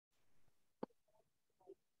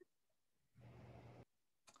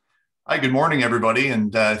Hi, good morning, everybody,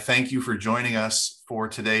 and thank you for joining us for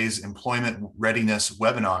today's Employment Readiness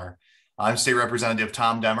Webinar. I'm State Representative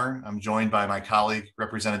Tom Demmer. I'm joined by my colleague,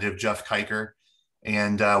 Representative Jeff Keicher,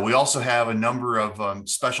 and we also have a number of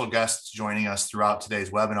special guests joining us throughout today's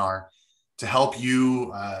webinar to help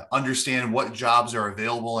you understand what jobs are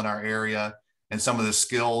available in our area and some of the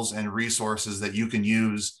skills and resources that you can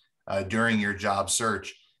use during your job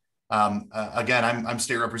search. Again, I'm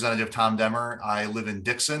State Representative Tom Demmer. I live in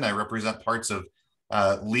Dixon. I represent parts of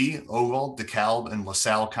Lee, Ogle, DeKalb, and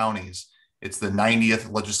LaSalle counties. It's the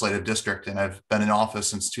 90th legislative district, and I've been in office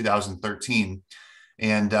since 2013.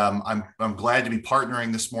 And I'm glad to be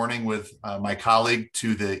partnering this morning with my colleague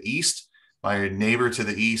to the east, my neighbor to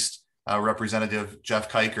the east, Representative Jeff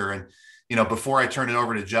Keicher. And before I turn it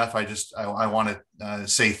over to Jeff, I want to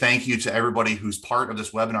say thank you to everybody who's part of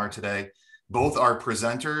this webinar today, both our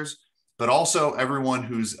presenters, but also everyone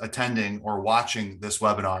who's attending or watching this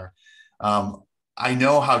webinar. I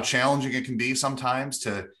know how challenging it can be sometimes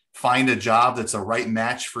to find a job that's a right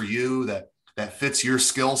match for you, that fits your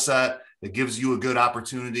skill set, that gives you a good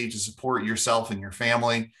opportunity to support yourself and your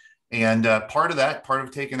family. And part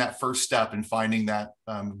of taking that first step and finding that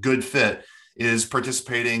good fit is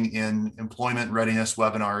participating in employment readiness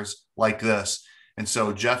webinars like this. And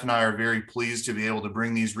so Jeff and I are very pleased to be able to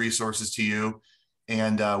bring these resources to you.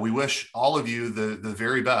 And we wish all of you the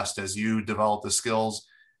very best as you develop the skills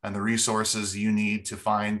and the resources you need to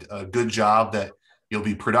find a good job that you'll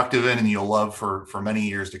be productive in and you'll love for many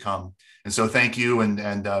years to come. And so thank you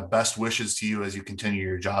and best wishes to you as you continue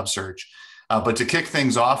your job search. But to kick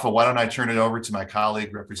things off, why don't I turn it over to my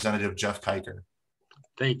colleague, Representative Jeff Keicher.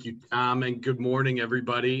 Thank you, Tom, and good morning,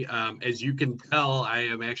 everybody. As you can tell, I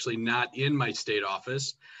am actually not in my state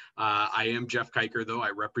office. I am Jeff Keicher, though.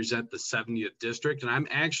 I represent the 70th District, and I'm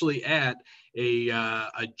actually at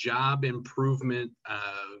a job improvement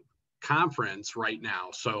conference right now.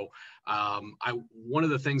 So one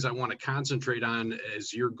of the things I want to concentrate on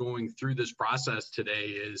as you're going through this process today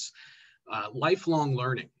is lifelong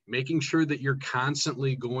learning, making sure that you're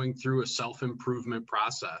constantly going through a self-improvement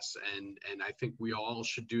process. And I think we all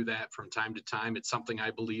should do that from time to time. It's something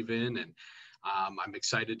I believe in. And I'm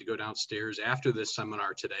excited to go downstairs after this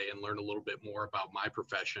seminar today and learn a little bit more about my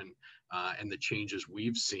profession and the changes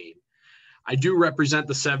we've seen. I do represent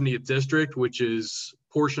the 70th District, which is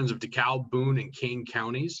portions of DeKalb, Boone, and Kane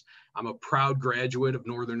counties. I'm a proud graduate of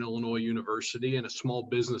Northern Illinois University and a small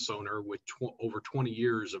business owner with over 20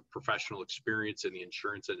 years of professional experience in the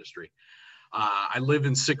insurance industry. I live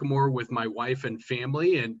in Sycamore with my wife and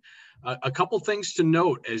family, and a couple things to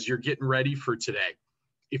note as you're getting ready for today.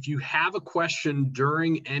 If you have a question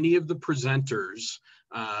during any of the presenters'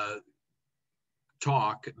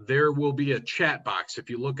 talk, there will be a chat box. If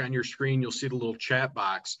you look on your screen, you'll see the little chat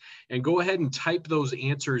box, and go ahead and type those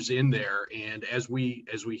answers in there. And as we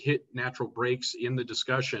hit natural breaks in the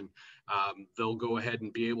discussion, they'll go ahead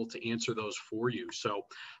and be able to answer those for you. So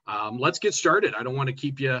let's get started. I don't want to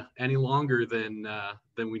keep you any longer than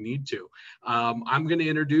we need to. I'm going to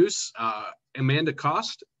introduce Amanda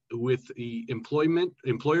Cost with the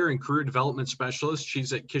Employer and Career Development Specialist.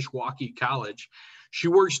 She's at Kishwaukee College. She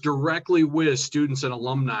works directly with students and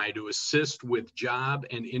alumni to assist with job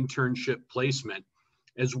and internship placement,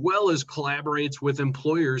 as well as collaborates with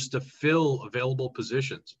employers to fill available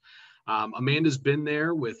positions. Amanda's been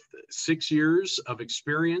there with 6 years of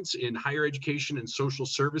experience in higher education and social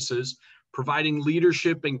services, providing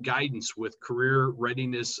leadership and guidance with career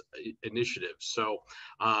readiness initiatives. So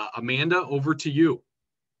Amanda, over to you.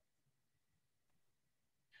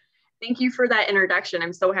 Thank you for that introduction.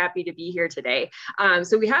 I'm so happy to be here today.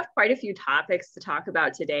 So we have quite a few topics to talk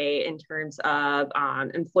about today in terms of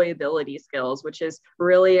employability skills, which is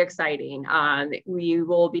really exciting. We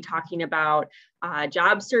will be talking about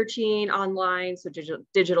job searching online, so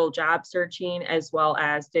digital job searching, as well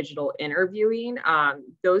as digital interviewing.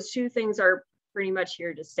 Those two things are pretty much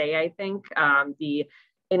here to stay, I think. The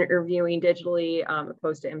interviewing digitally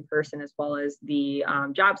opposed to in person, as well as the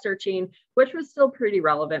job searching, which was still pretty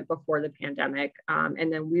relevant before the pandemic. And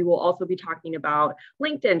then we will also be talking about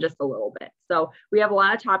LinkedIn just a little bit. So we have a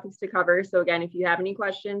lot of topics to cover. So again, if you have any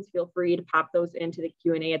questions, feel free to pop those into the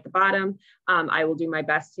Q&A at the bottom. I will do my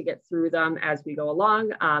best to get through them as we go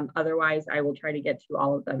along. Otherwise, I will try to get to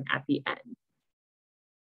all of them at the end.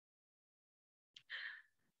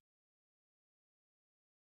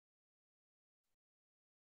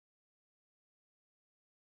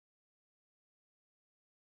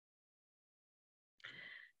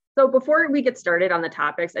 So before we get started on the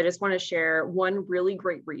topics, I just want to share one really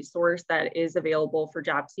great resource that is available for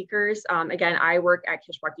job seekers. Again, I work at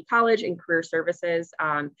Kishwaukee College in Career Services.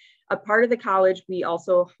 A part of the college, we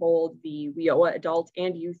also hold the WIOA Adult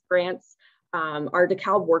and Youth Grants. Our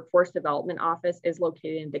DeKalb Workforce Development Office is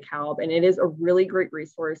located in DeKalb, and it is a really great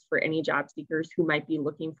resource for any job seekers who might be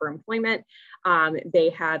looking for employment. They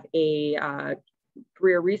have a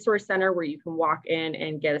Career Resource Center where you can walk in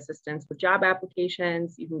and get assistance with job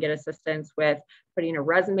applications. You can get assistance with putting a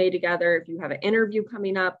resume together. If you have an interview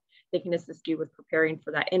coming up, they can assist you with preparing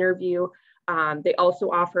for that interview. They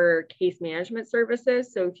also offer case management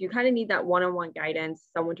services. So if you kind of need that one-on-one guidance,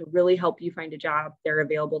 someone to really help you find a job, they're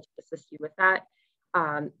available to assist you with that.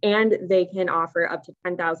 And they can offer up to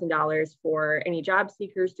 $10,000 for any job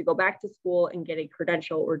seekers to go back to school and get a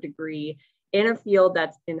credential or degree in a field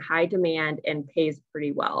that's in high demand and pays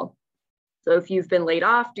pretty well. So if you've been laid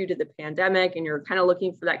off due to the pandemic and you're kind of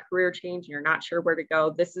looking for that career change and you're not sure where to go,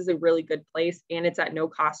 this is a really good place, and it's at no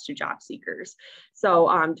cost to job seekers. So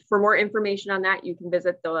for more information on that, you can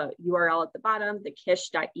visit the URL at the bottom, the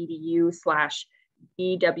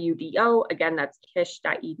kish.edu/DWDO. Again, that's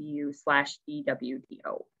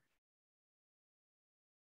kish.edu/DWDO.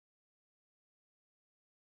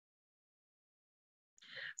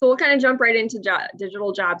 So we'll kind of jump right into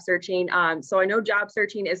digital job searching. So I know job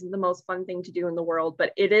searching isn't the most fun thing to do in the world,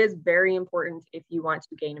 but it is very important if you want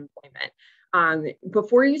to gain employment.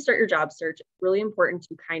 Before you start your job search, it's really important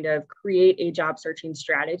to kind of create a job searching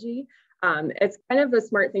strategy. It's kind of a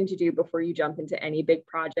smart thing to do before you jump into any big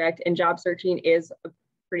project, and job searching is a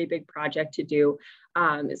pretty big project to do.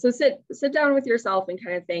 So sit down with yourself and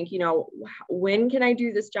kind of think, you know, when can I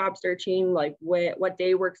do this job searching? Like what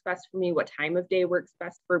day works best for me? What time of day works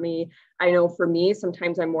best for me? I know for me,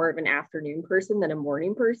 sometimes I'm more of an afternoon person than a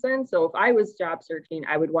morning person. So if I was job searching,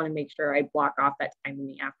 I would want to make sure I block off that time in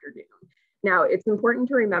the afternoon. Now, it's important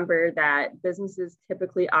to remember that businesses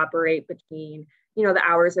typically operate between the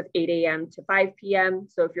hours of 8 a.m. to 5 p.m.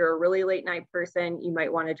 So if you're a really late night person, you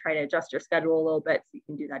might want to try to adjust your schedule a little bit so you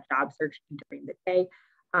can do that job search during the day.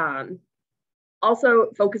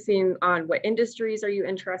 Also focusing on what industries are you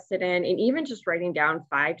interested in, and even just writing down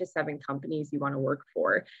 5 to 7 companies you want to work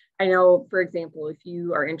for. I know, for example, if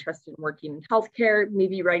you are interested in working in healthcare,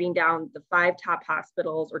 maybe writing down the 5 top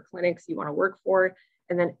hospitals or clinics you want to work for,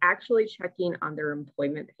 and then actually checking on their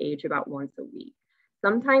employment page about once a week.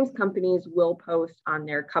 Sometimes companies will post on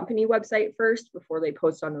their company website first before they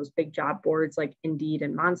post on those big job boards like Indeed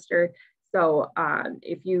and Monster. So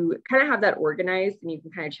if you kind of have that organized and you can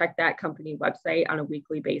kind of check that company website on a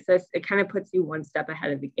weekly basis, it kind of puts you one step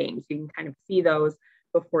ahead of the game. So you can kind of see those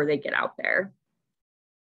before they get out there.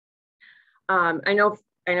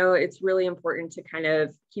 I know it's really important to kind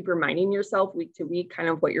of keep reminding yourself week to week kind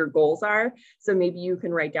of what your goals are. So maybe you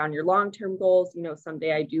can write down your long-term goals.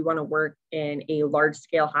 Someday I do want to work in a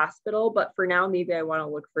large-scale hospital, but for now, maybe I want to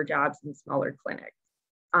look for jobs in smaller clinics.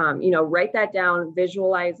 Write that down,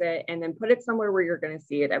 visualize it, and then put it somewhere where you're going to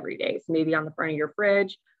see it every day. So maybe on the front of your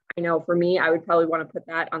fridge. I know for me, I would probably want to put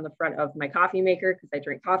that on the front of my coffee maker because I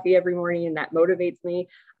drink coffee every morning and that motivates me.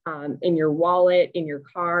 In your wallet, in your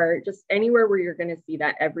car, just anywhere where you're going to see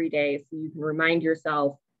that every day so you can remind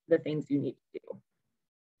yourself the things you need to do.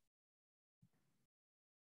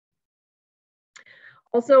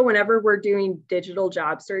 Also, whenever we're doing digital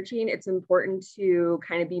job searching, it's important to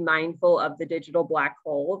kind of be mindful of the digital black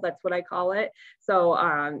hole. That's what I call it.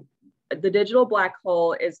 So the digital black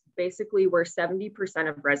hole is basically where 70%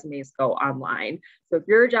 of resumes go online. So if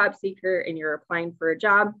you're a job seeker and you're applying for a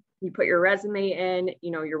job, you put your resume in,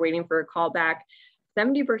 you're waiting for a call back.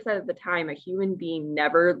 70% of the time, a human being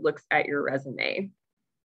never looks at your resume.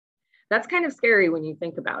 That's kind of scary when you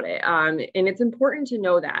think about it. And it's important to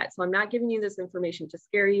know that. So I'm not giving you this information to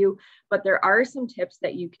scare you, but there are some tips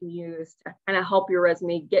that you can use to kind of help your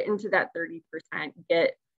resume get into that 30%,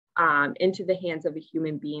 get into the hands of a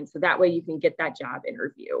human being. So that way you can get that job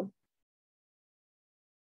interview.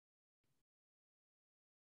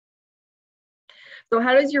 So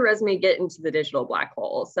how does your resume get into the digital black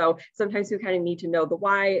hole? So sometimes we kind of need to know the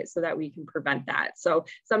why so that we can prevent that. So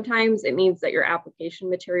sometimes it means that your application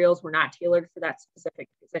materials were not tailored for that specific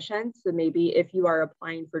position. So maybe if you are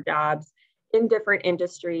applying for jobs in different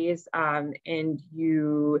industries and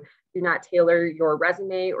you do not tailor your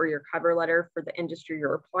resume or your cover letter for the industry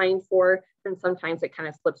you're applying for, then sometimes it kind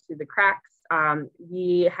of slips through the cracks.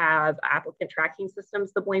 We have applicant tracking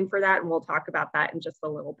systems to blame for that, and we'll talk about that in just a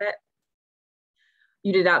little bit.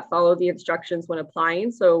 You did not follow the instructions when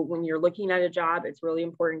applying. So when you're looking at a job, it's really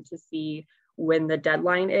important to see when the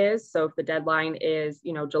deadline is. So if the deadline is,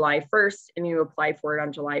 July 1st and you apply for it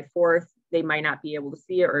on July 4th, they might not be able to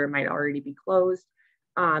see it, or it might already be closed.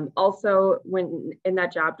 Also, when in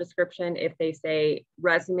that job description, if they say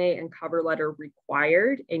resume and cover letter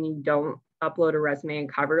required and you don't upload a resume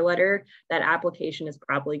and cover letter, that application is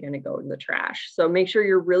probably going to go in the trash. So make sure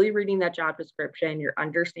you're really reading that job description, you're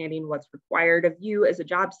understanding what's required of you as a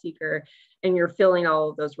job seeker, and you're filling all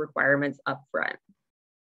of those requirements up front.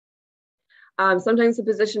 Sometimes the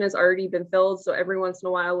position has already been filled. So every once in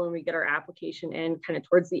a while, when we get our application in kind of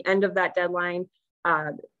towards the end of that deadline,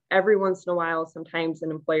 every once in a while, sometimes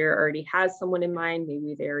an employer already has someone in mind.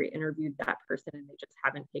 Maybe they already interviewed that person and they just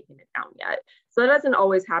haven't taken it down yet. So that doesn't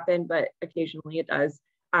always happen, but occasionally it does.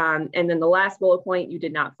 And then the last bullet point, you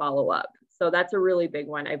did not follow up. So that's a really big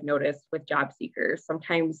one I've noticed with job seekers.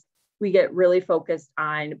 Sometimes we get really focused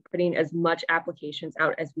on putting as much applications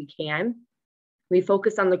out as we can. We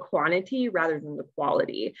focus on the quantity rather than the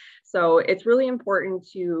quality. So it's really important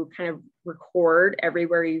to kind of record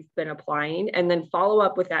everywhere you've been applying and then follow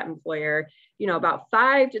up with that employer, about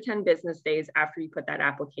 5 to 10 business days after you put that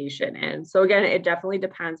application in. So again, it definitely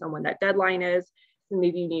depends on when that deadline is. So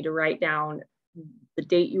maybe you need to write down the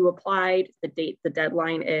date you applied, the date the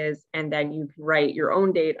deadline is, and then you can write your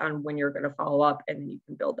own date on when you're going to follow up, and then you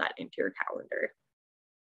can build that into your calendar.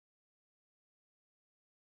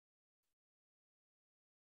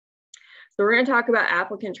 So we're going to talk about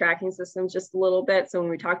applicant tracking systems just a little bit. So when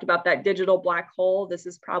we talked about that digital black hole, this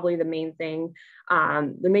is probably the main thing,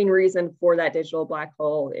 the main reason for that digital black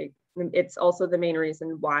hole. It's also the main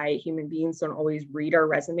reason why human beings don't always read our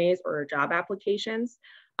resumes or our job applications.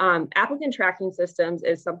 Applicant tracking systems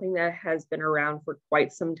is something that has been around for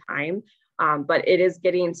quite some time, but it is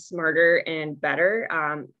getting smarter and better,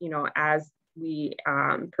 as we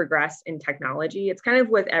progress in technology. It's kind of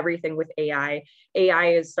with everything with AI.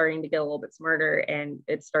 AI is starting to get a little bit smarter and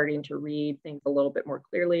it's starting to read things a little bit more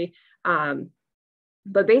clearly.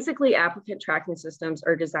 But basically, applicant tracking systems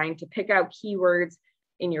are designed to pick out keywords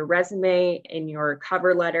in your resume, in your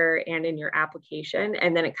cover letter, and in your application.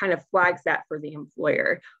 And then it kind of flags that for the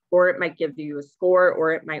employer, or it might give you a score,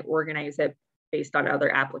 or it might organize it based on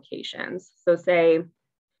other applications. So say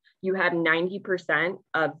you have 90%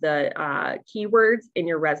 of the keywords in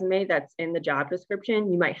your resume that's in the job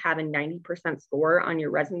description, you might have a 90% score on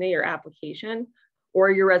your resume or application,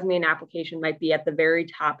 or your resume and application might be at the very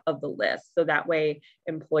top of the list. So that way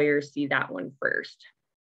employers see that one first.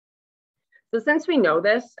 So since we know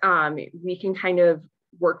this, we can kind of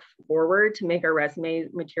work forward to make our resume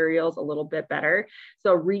materials a little bit better.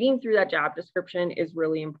 So reading through that job description is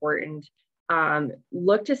really important.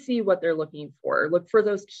 Look to see what they're looking for. Look for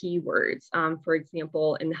those keywords. For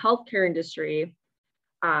example, in the healthcare industry,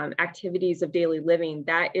 activities of daily living,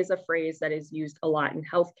 that is a phrase that is used a lot in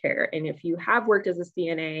healthcare. And if you have worked as a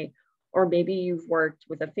CNA, or maybe you've worked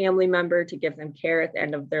with a family member to give them care at the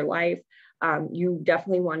end of their life, you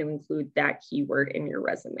definitely want to include that keyword in your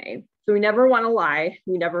resume. So we never want to lie.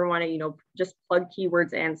 We never want to, just plug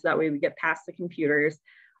keywords in so that way we get past the computers.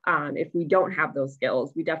 If we don't have those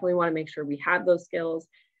skills, we definitely want to make sure we have those skills,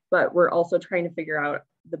 but we're also trying to figure out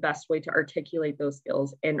the best way to articulate those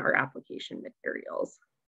skills in our application materials.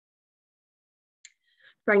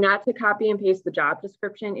 Try not to copy and paste the job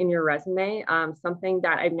description in your resume. Something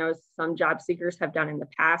that I've noticed some job seekers have done in the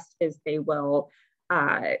past is they will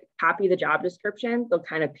copy the job description. They'll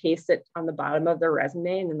kind of paste it on the bottom of their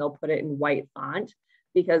resume, and then they'll put it in white font,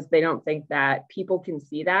 because they don't think that people can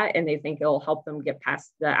see that, and they think it'll help them get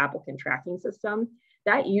past the applicant tracking system.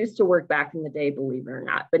 That used to work back in the day, believe it or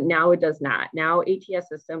not, but now it does not. Now ATS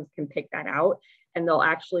systems can pick that out, and they'll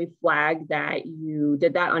actually flag that you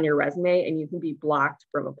did that on your resume, and you can be blocked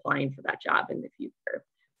from applying for that job in the future.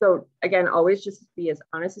 So again, always just be as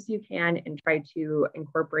honest as you can and try to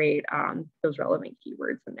incorporate those relevant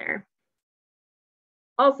keywords in there.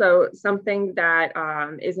 Also, something that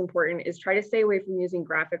is important is try to stay away from using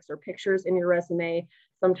graphics or pictures in your resume.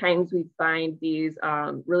 Sometimes we find these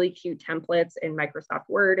really cute templates in Microsoft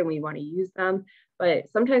Word and we want to use them.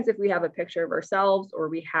 But sometimes if we have a picture of ourselves, or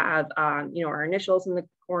we have our initials in the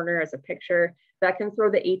corner as a picture, that can throw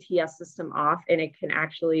the ATS system off, and it can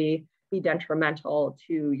actually be detrimental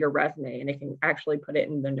to your resume, and it can actually put it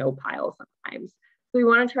in the no pile sometimes. So we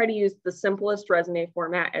want to try to use the simplest resume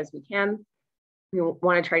format as we can. We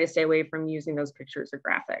want to try to stay away from using those pictures or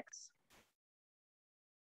graphics.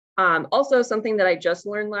 Also, something that I just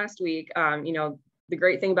learned last week, the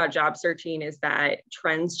great thing about job searching is that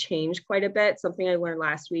trends change quite a bit. Something I learned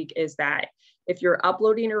last week is that if you're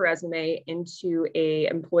uploading a resume into an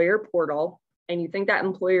employer portal and you think that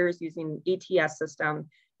employer is using an ATS system,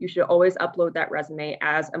 you should always upload that resume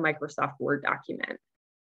as a Microsoft Word document.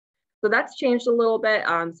 So that's changed a little bit.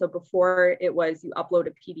 So before it was you upload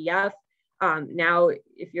a PDF, Now,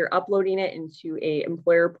 if you're uploading it into a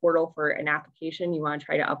employer portal for an application, you want to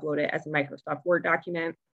try to upload it as a Microsoft Word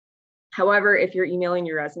document. However, if you're emailing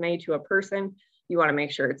your resume to a person, you want to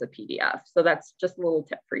make sure it's a PDF. So that's just a little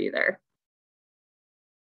tip for you there.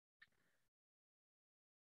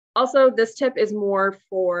 Also, this tip is more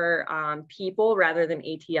for people rather than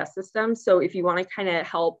ATS systems. So if you want to kind of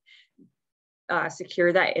help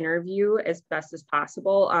secure that interview as best as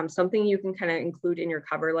possible, something you can kind of include in your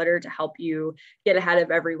cover letter to help you get ahead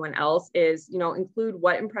of everyone else is, include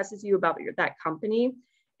what impresses you about that company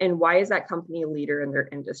and why is that company a leader in their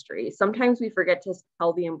industry. Sometimes we forget to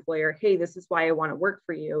tell the employer, hey, this is why I want to work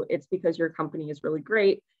for you. It's because your company is really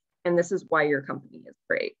great, and this is why your company is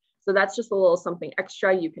great. So that's just a little something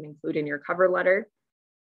extra you can include in your cover letter.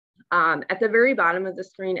 At the very bottom of the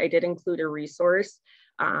screen, I did include a resource,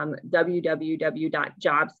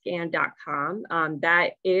 www.jobscan.com.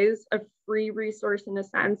 That is a free resource in a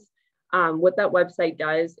sense. What that website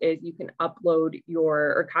does is you can upload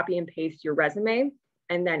or copy and paste your resume.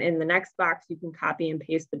 And then in the next box, you can copy and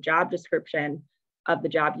paste the job description of the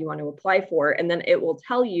job you want to apply for. And then it will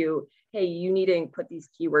tell you, hey, you need to put these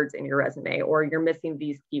keywords in your resume, or you're missing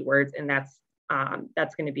these keywords, and that's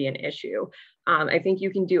going to be an issue. I think you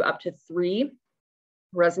can do up to 3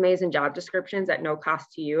 resumes and job descriptions at no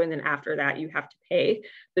cost to you, and then after that you have to pay.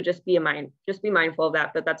 So just be mindful of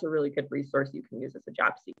that. But that's a really good resource you can use as a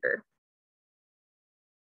job seeker.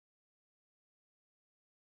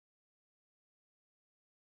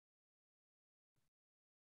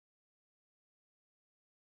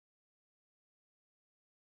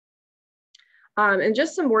 And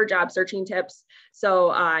just some more job searching tips.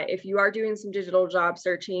 So if you are doing some digital job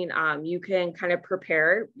searching, you can kind of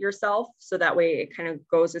prepare yourself so that way it kind of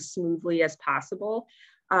goes as smoothly as possible.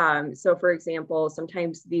 So for example,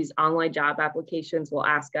 sometimes these online job applications will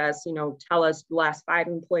ask us, tell us the last 5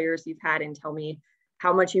 employers you've had and tell me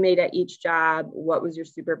how much you made at each job, what was your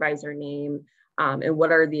supervisor name, and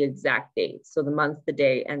what are the exact dates. So the month, the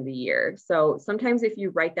day, and the year. So sometimes if you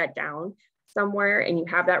write that down somewhere and you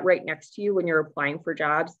have that right next to you when you're applying for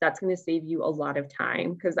jobs, that's going to save you a lot of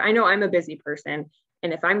time. Because I know I'm a busy person,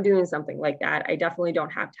 and if I'm doing something like that, I definitely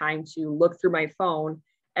don't have time to look through my phone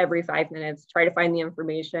every 5 minutes, try to find the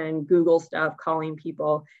information, Google stuff, calling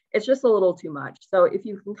people. It's just a little too much. So if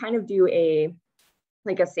you can kind of do a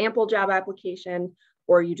sample job application,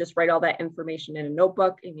 or you just write all that information in a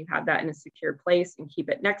notebook and you have that in a secure place and keep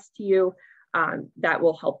it next to you, that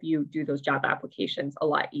will help you do those job applications a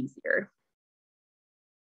lot easier.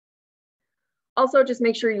 Also, just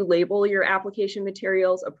make sure you label your application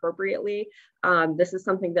materials appropriately. This is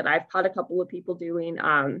something that I've caught a couple of people doing.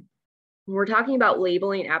 When we're talking about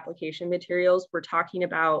labeling application materials, we're talking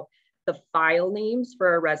about the file names for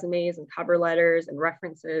our resumes and cover letters and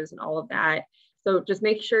references and all of that. So just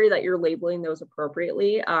make sure that you're labeling those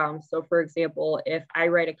appropriately. So for example, if I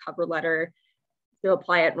write a cover letter to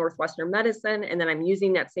apply at Northwestern Medicine, and then I'm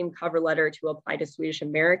using that same cover letter to apply to Swedish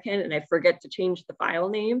American, and I forget to change the file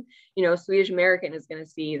name, Swedish American is going to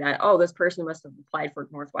see that, oh, this person must have applied for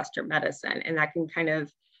Northwestern Medicine, and that can kind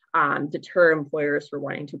of deter employers from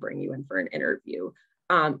wanting to bring you in for an interview.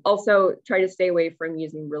 Also, try to stay away from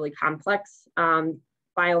using really complex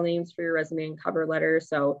file names for your resume and cover letter.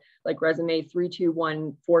 So like resume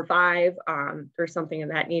 32145 or something of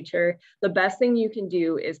that nature. The best thing you can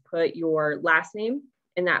do is put your last name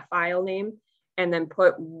in that file name and then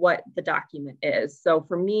put what the document is. So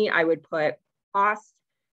for me, I would put cost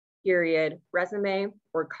period resume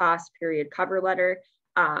or cost period cover letter.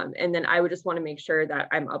 And then I would just want to make sure that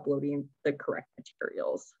I'm uploading the correct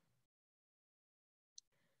materials.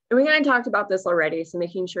 And we kind of talked about this already. So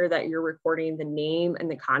making sure that you're recording the name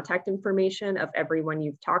and the contact information of everyone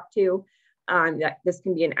you've talked to. That this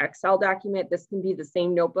can be an Excel document. This can be the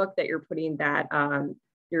same notebook that you're putting that,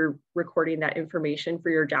 you're recording that information for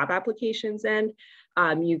your job applications in.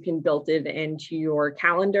 You can build it into your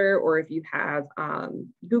calendar, or if you have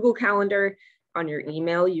Google Calendar on your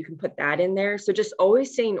email, you can put that in there. So just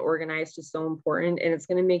always staying organized is so important, and it's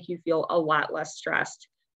going to make you feel a lot less stressed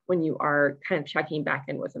when you are kind of checking back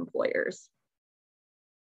in with employers.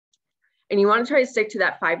 And you want to try to stick to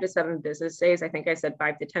that 5 to 7 business days. I think I said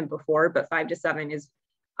 5 to 10 before, but 5 to 7 is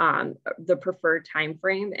the preferred time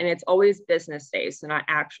frame, and it's always business days, so not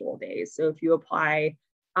actual days. So if you apply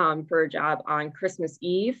for a job on Christmas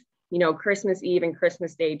Eve, Christmas Eve and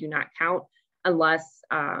Christmas Day do not count unless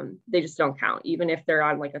they just don't count, even if they're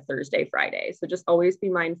on like a Thursday, Friday. So just always be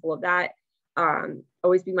mindful of that.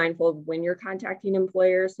 Always be mindful of when you're contacting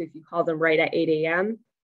employers. So if you call them right at 8 a.m.,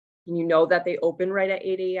 and you know that they open right at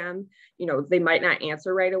 8 a.m., you know, they might not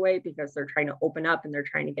answer right away because they're trying to open up and they're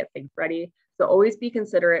trying to get things ready. So always be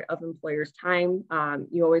considerate of employers' time.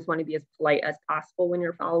 You always want to be as polite as possible when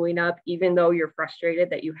you're following up, even though you're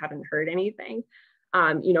frustrated that you haven't heard anything.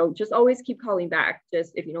 You know, just always keep calling back.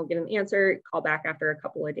 Just if you don't get an answer, call back after a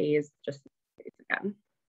couple of days, just again.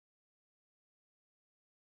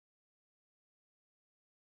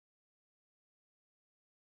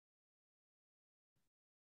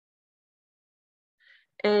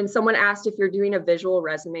 And someone asked, if you're doing a visual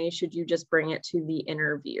resume, should you just bring it to the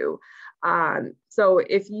interview? So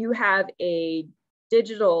if you have a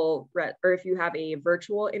digital or if you have a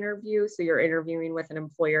virtual interview, so you're interviewing with an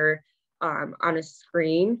employer on a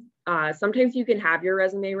screen, sometimes you can have your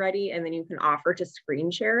resume ready and then you can offer to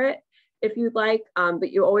screen share it if you'd like,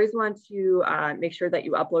 but you always want to make sure that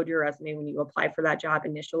you upload your resume when you apply for that job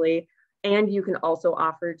initially. And you can also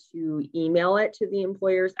offer to email it to the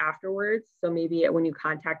employers afterwards. So maybe when you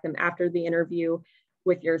contact them after the interview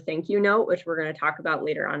with your thank you note, which we're going to talk about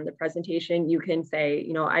later on in the presentation, you can say,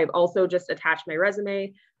 you know, I've also just attached my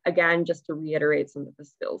resume, again, just to reiterate some of the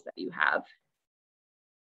skills that you have.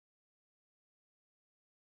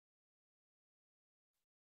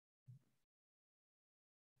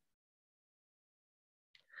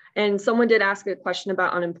 And someone did ask a question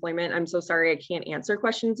about unemployment. I'm so sorry I can't answer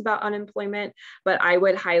questions about unemployment, but I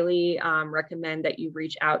would highly recommend that you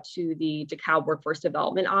reach out to the DeKalb Workforce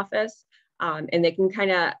Development Office, and they can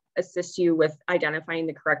kind of assist you with identifying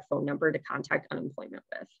the correct phone number to contact unemployment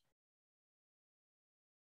with.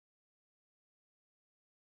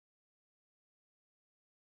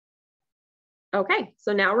 Okay,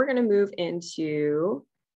 so now we're going to move into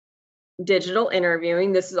digital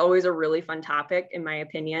interviewing. This is always a really fun topic, in my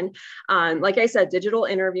opinion. Like I said, digital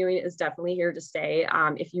interviewing is definitely here to stay.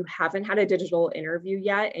 If you haven't had a digital interview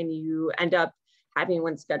yet and you end up having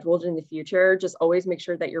one scheduled in the future, just always make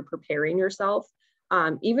sure that you're preparing yourself.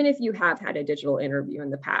 Even if you have had a digital interview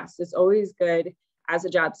in the past, it's always good as a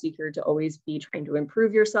job seeker to always be trying to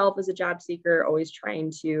improve yourself as a job seeker, always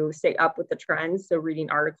trying to stay up with the trends. So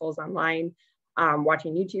reading articles online,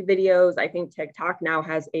 watching YouTube videos. I think TikTok now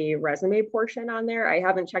has a resume portion on there. I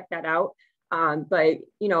haven't checked that out, but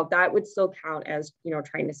you know, that would still count as, you know,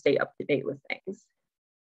 trying to stay up to date with things.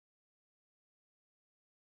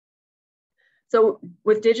 So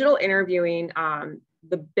with digital interviewing,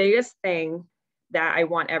 the biggest thing that I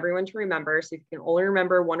want everyone to remember, so if you can only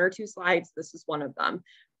remember 1 or 2 slides, this is one of them.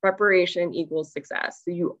 Preparation equals success.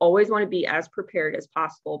 So you always want to be as prepared as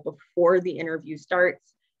possible before the interview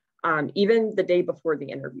starts. Even the day before the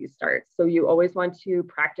interview starts. So you always want to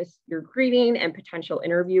practice your greeting and potential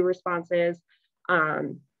interview responses.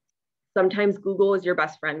 Sometimes Google is your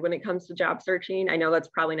best friend when it comes to job searching. I know that's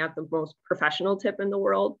probably not the most professional tip in the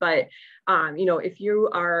world, but you know, if you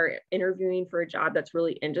are interviewing for a job that's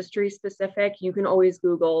really industry specific, you can always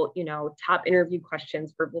Google, you know, top interview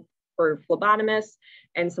questions for phlebotomists,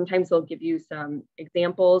 and sometimes they'll give you some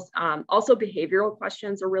examples. Also, behavioral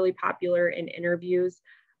questions are really popular in interviews.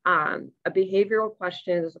 A behavioral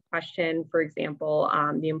question is a question, for example,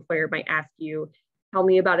 the employer might ask you, tell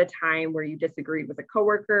me about a time where you disagreed with a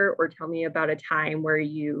coworker, or tell me about a time where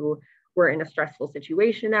you were in a stressful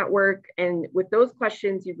situation at work. And with those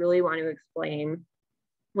questions, you really want to explain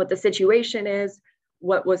what the situation is,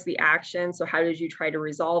 what was the action, so how did you try to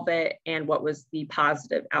resolve it, and what was the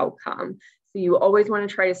positive outcome. So you always want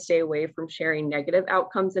to try to stay away from sharing negative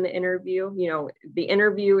outcomes in an interview. You know, the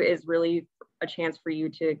interview is really a chance for you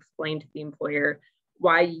to explain to the employer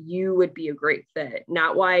why you would be a great fit,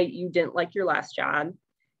 not why you didn't like your last job,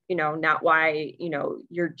 you know, not why, you know,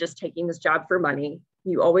 you're just taking this job for money.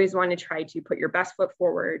 You always want to try to put your best foot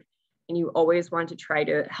forward, and you always want to try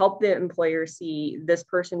to help the employer see this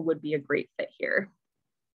person would be a great fit here.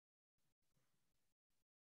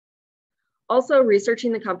 Also,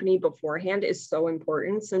 researching the company beforehand is so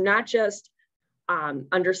important. So not just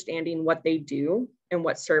understanding what they do and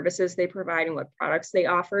what services they provide and what products they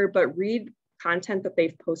offer, but read content that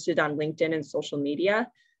they've posted on LinkedIn and social media.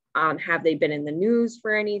 Have they been in the news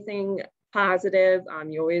for anything positive?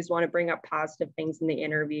 You always want to bring up positive things in the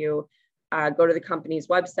interview. Go to the company's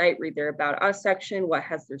website, read their About Us section. What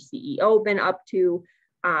has their CEO been up to?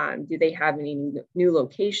 Do they have any new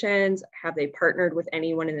locations? Have they partnered with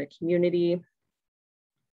anyone in the community?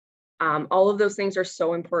 All of those things are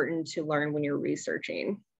so important to learn when you're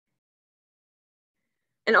researching.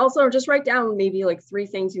 And also just write down maybe like 3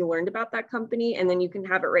 things you learned about that company, and then you can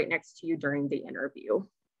have it right next to you during the interview.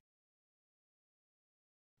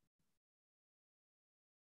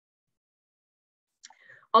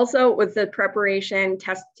 Also, with the preparation,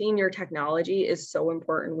 testing your technology is so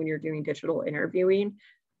important when you're doing digital interviewing.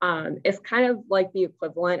 It's kind of like the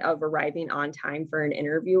equivalent of arriving on time for an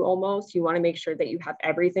interview almost. You want to make sure that you have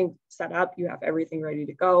everything set up, you have everything ready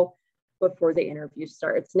to go before the interview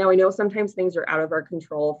starts. Now, I know sometimes things are out of our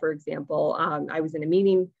control. For example, I was in a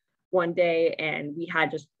meeting one day and we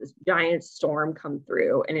had just this giant storm come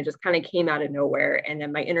through and it just kind of came out of nowhere. And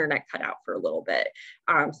then my internet cut out for a little bit.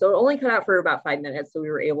 So it only cut out for about 5 minutes. So we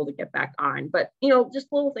were able to get back on. But, you know,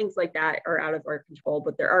 just little things like that are out of our control.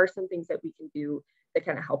 But there are some things that we can do that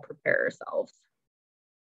kind of help prepare ourselves.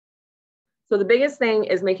 So the biggest thing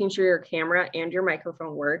is making sure your camera and your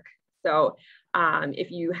microphone work. So if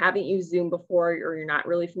you haven't used Zoom before or you're not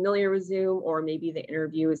really familiar with Zoom, or maybe the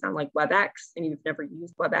interview is on like WebEx and you've never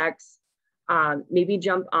used WebEx, maybe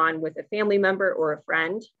jump on with a family member or a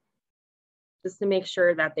friend just to make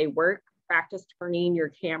sure that they work. Practice turning your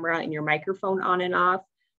camera and your microphone on and off.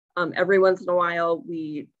 Every once in a while,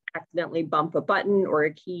 we accidentally bump a button or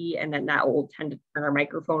a key, and then that will tend to turn our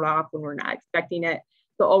microphone off when we're not expecting it.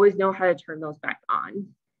 So always know how to turn those back on.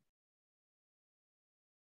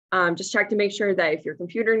 Just check to make sure that if your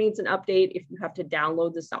computer needs an update, if you have to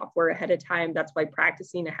download the software ahead of time, that's why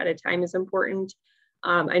practicing ahead of time is important.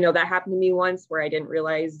 I know that happened to me once where I didn't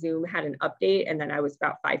realize Zoom had an update and then I was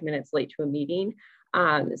about 5 minutes late to a meeting.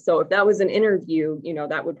 So if that was an interview, you know,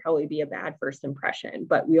 that would probably be a bad first impression,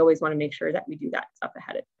 but we always want to make sure that we do that stuff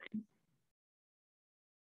ahead of time.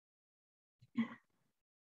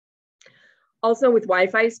 Also with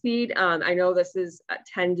Wi-Fi speed, I know this is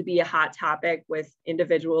tend to be a hot topic with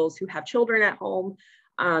individuals who have children at home,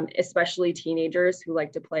 especially teenagers who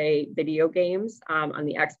like to play video games on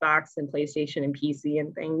the Xbox and PlayStation and PC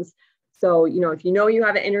and things. So, you know, if you know you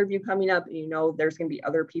have an interview coming up and you know there's going to be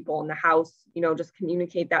other people in the house, you know, just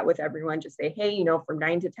communicate that with everyone. Just say, hey, you know, from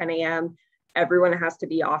 9 to 10 a.m., everyone has to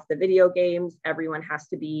be off the video games. Everyone has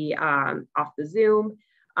to be off the Zoom.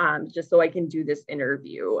 Just so I can do this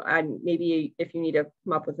interview. And maybe if you need to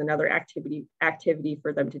come up with another activity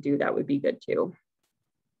for them to do, that would be good too.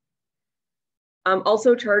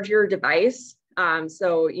 Also charge your device.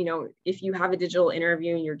 So, you know, if you have a digital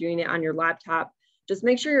interview and you're doing it on your laptop, just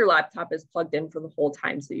make sure your laptop is plugged in for the whole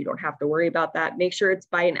time so you don't have to worry about that. Make sure it's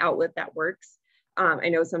by an outlet that works. I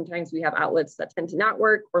know sometimes we have outlets that tend to not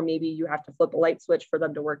work, or maybe you have to flip a light switch for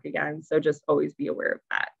them to work again. So just always be aware of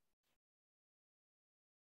that.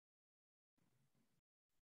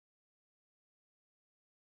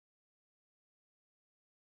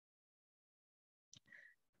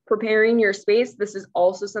 Preparing your space. This is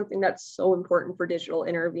also something that's so important for digital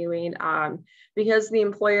interviewing because the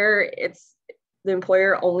employer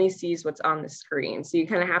only sees what's on the screen. So you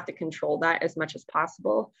kind of have to control that as much as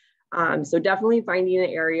possible. So definitely finding an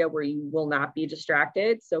area where you will not be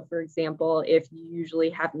distracted. So for example, if you usually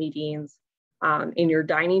have meetings in your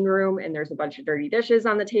dining room and there's a bunch of dirty dishes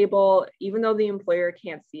on the table, even though the employer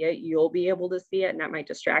can't see it, you'll be able to see it, and that might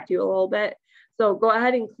distract you a little bit. So go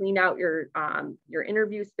ahead and clean out your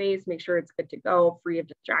interview space, make sure it's good to go, free of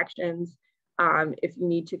distractions. If you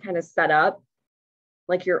need to kind of set up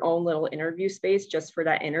like your own little interview space just for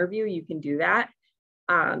that interview, you can do that.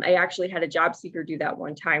 I actually had a job seeker do that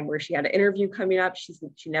one time where she had an interview coming up.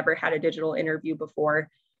 She never had a digital interview before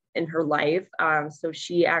in her life. So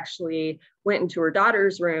she actually went into her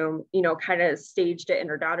daughter's room, you know, kind of staged it in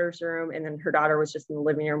her daughter's room. And then her daughter was just in the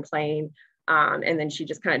living room playing. And then she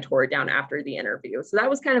just kind of tore it down after the interview. So that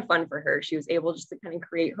was kind of fun for her. She was able just to kind of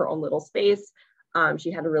create her own little space.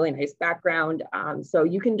 She had a really nice background. So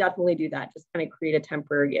you can definitely do that. Just kind of create a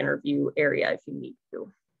temporary interview area if you need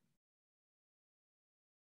to.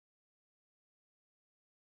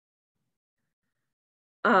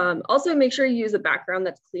 Also make sure you use a background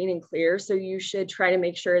that's clean and clear. So you should try to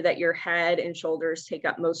make sure that your head and shoulders take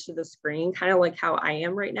up most of the screen, kind of like how I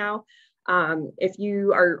am right now. If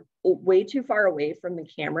you are way too far away from the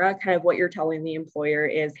camera, kind of what you're telling the employer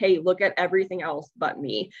is, hey, look at everything else but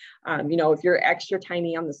me. You know, if you're extra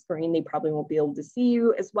tiny on the screen, they probably won't be able to see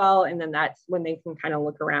you as well. And then that's when they can kind of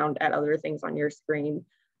look around at other things on your screen.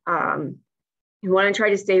 You want to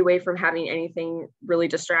try to stay away from having anything really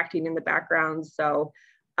distracting in the background. So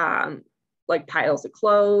like piles of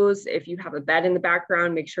clothes. If you have a bed in the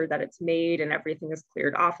background, make sure that it's made and everything is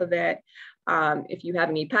cleared off of it. If you have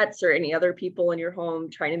any pets or any other people in your home,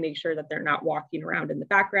 try to make sure that they're not walking around in the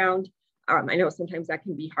background. I know sometimes that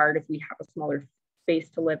can be hard if we have a smaller space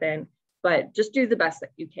to live in, but just do the best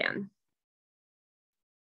that you can.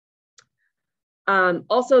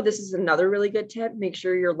 Also, this is another really good tip. Make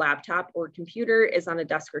sure your laptop or computer is on a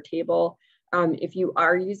desk or table. If you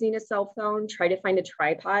are using a cell phone, try to find a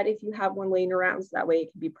tripod if you have one laying around, so that way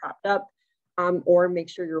it can be propped up, or make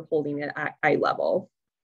sure you're holding it at eye level.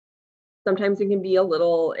 Sometimes it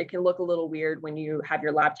can look a little weird when you have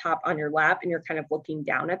your laptop on your lap and you're kind of looking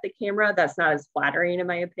down at the camera. That's not as flattering in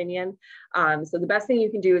my opinion. So the best thing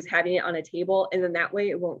you can do is having it on a table, and then that way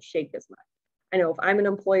it won't shake as much. I know if I'm an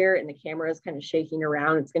employer and the camera is kind of shaking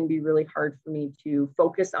around, it's going to be really hard for me to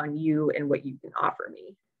focus on you and what you can offer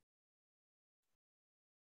me.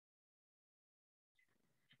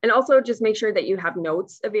 And also just make sure that you have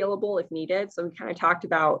notes available if needed. So we kind of talked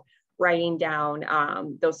about writing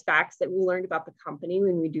down those facts that we learned about the company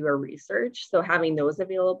when we do our research. So having those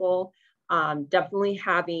available, definitely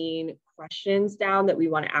having questions down that we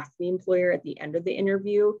want to ask the employer at the end of the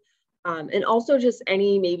interview. And also just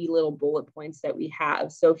any maybe little bullet points that we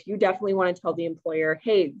have. So if you definitely want to tell the employer,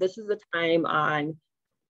 hey, this is a time on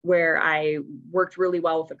where I worked really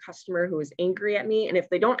well with a customer who was angry at me. And if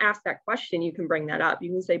they don't ask that question, you can bring that up. You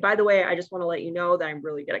can say, by the way, I just want to let you know that I'm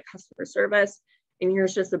really good at customer service. And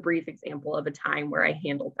here's just a brief example of a time where I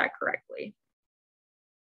handled that correctly.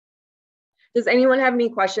 Does anyone have any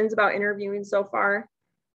questions about interviewing so far?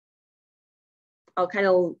 I'll kind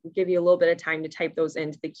of give you a little bit of time to type those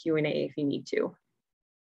into the Q&A if you need to.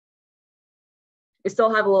 We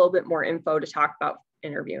still have a little bit more info to talk about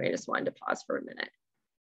interviewing. I just wanted to pause for a minute.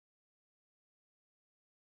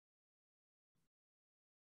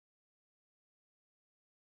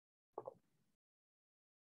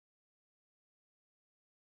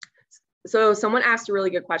 So someone asked a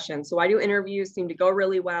really good question. So why do interviews seem to go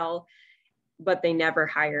really well, but they never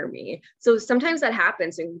hire me? So sometimes that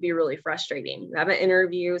happens and it can be really frustrating. You have an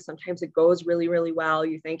interview, sometimes it goes really, really well.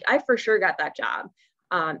 You think, I for sure got that job.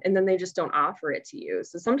 And then they just don't offer it to you.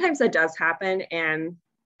 So sometimes that does happen. And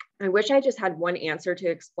I wish I just had one answer to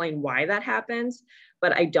explain why that happens,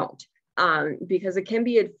 but I don't. Because it can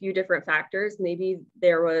be a few different factors. Maybe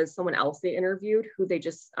there was someone else they interviewed who they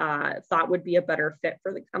just thought would be a better fit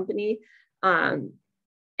for the company. And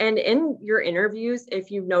in your interviews,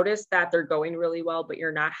 if you've noticed that they're going really well, but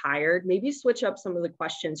you're not hired, maybe switch up some of the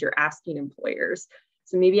questions you're asking employers.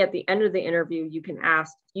 So maybe at the end of the interview, you can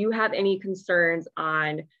ask, do you have any concerns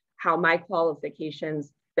on how my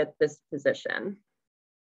qualifications fit this position?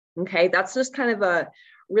 Okay, that's just kind of a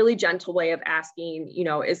really gentle way of asking, you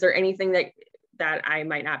know, is there anything that I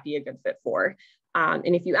might not be a good fit for?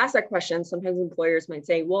 And if you ask that question, sometimes employers might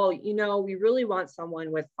say, well, you know, we really want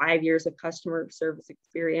someone with 5 years of customer service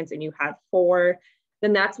experience and you have 4.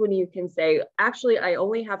 Then that's when you can say, actually, I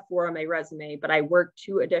only have 4 on my resume, but I worked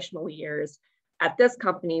 2 additional years at this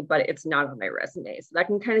company, but it's not on my resume. So that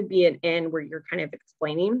can kind of be an in where you're kind of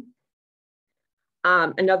explaining.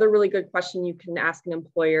 Another really good question you can ask an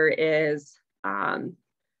employer is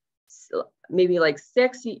maybe like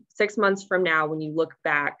six months from now, when you look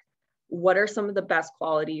back, what are some of the best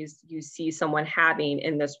qualities you see someone having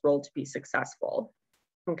in this role to be successful?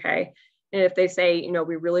 Okay. And if they say, you know,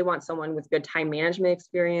 we really want someone with good time management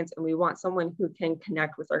experience and we want someone who can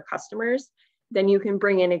connect with our customers, then you can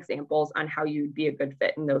bring in examples on how you'd be a good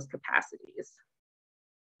fit in those capacities.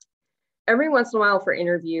 Every once in a while for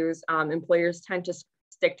interviews, employers tend to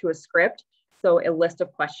stick to a script. So a list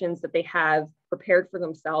of questions that they have prepared for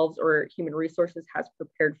themselves or human resources has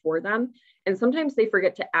prepared for them. And sometimes they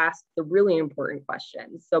forget to ask the really important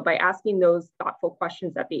questions. So by asking those thoughtful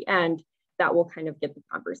questions at the end, that will kind of get the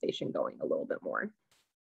conversation going a little bit more.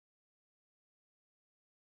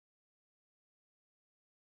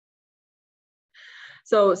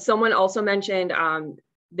 So someone also mentioned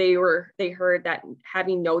they heard that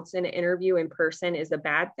having notes in an interview in person is a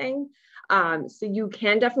bad thing. So you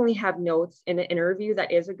can definitely have notes in an interview.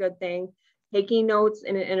 That is a good thing. Taking notes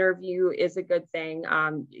in an interview is a good thing.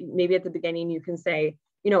 Maybe at the beginning you can say,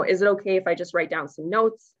 you know, is it okay if I just write down some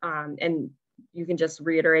notes? And you can just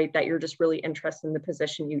reiterate that you're just really interested in the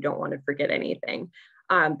position. You don't want to forget anything.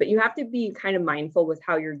 But you have to be kind of mindful with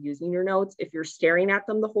how you're using your notes. If you're staring at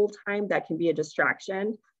them the whole time, that can be a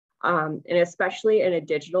distraction. And especially in a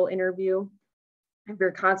digital interview, if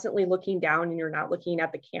you're constantly looking down and you're not looking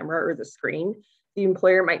at the camera or the screen, the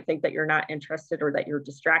employer might think that you're not interested or that you're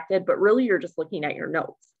distracted, but really you're just looking at your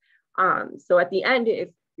notes. So at the end, if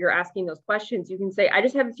you're asking those questions, you can say, I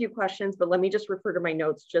just have a few questions, but let me just refer to my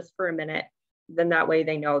notes just for a minute. Then that way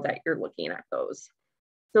they know that you're looking at those.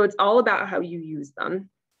 So it's all about how you use them.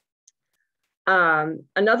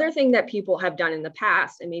 Another thing that people have done in the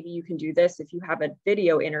past, and maybe you can do this if you have a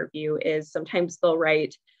video interview, is sometimes they'll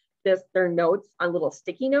write their notes on little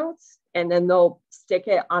sticky notes, and then they'll stick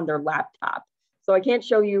it on their laptop. So I can't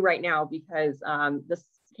show you right now because this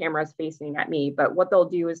camera is facing at me, but what they'll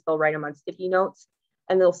do is they'll write them on sticky notes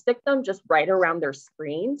and they'll stick them just right around their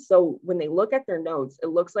screen. So when they look at their notes, it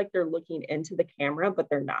looks like they're looking into the camera, but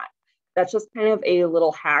they're not. That's just kind of a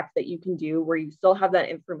little hack that you can do where you still have that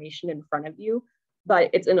information in front of you, but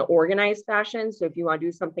it's in an organized fashion. So if you want to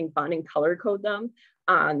do something fun and color code them,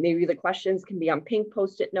 maybe the questions can be on pink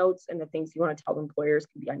Post-it notes and the things you want to tell employers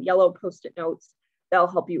can be on yellow Post-it notes. That'll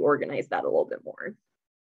help you organize that a little bit more.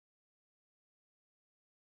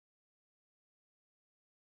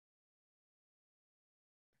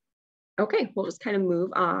 Okay, we'll just kind of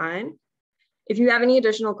move on. If you have any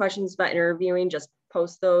additional questions about interviewing, just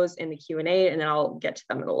post those in the Q&A and then I'll get to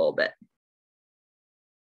them in a little bit.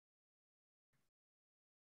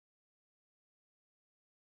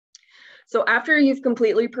 So after you've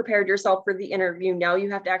completely prepared yourself for the interview, now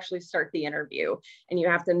you have to actually start the interview and you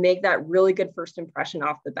have to make that really good first impression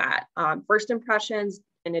off the bat. First impressions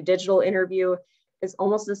in a digital interview is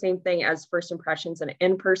almost the same thing as first impressions in an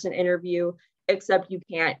in-person interview, except you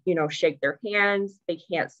can't, shake their hands. They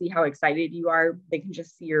can't see how excited you are. They can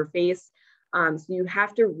just see your face. So you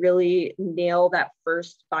have to really nail that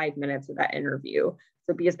first 5 minutes of that interview.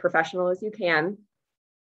 So be as professional as you can.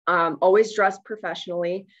 Always dress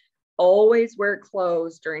professionally. Always wear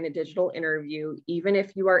clothes during a digital interview. Even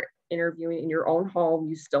if you are interviewing in your own home,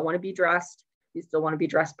 you still want to be dressed. You still want to be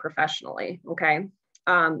dressed professionally, okay?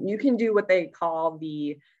 You can do what they call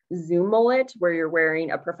the Zoom mullet, where you're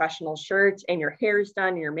wearing a professional shirt and your hair is done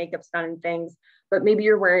and your makeup's done and things, but maybe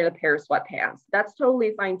you're wearing a pair of sweatpants. That's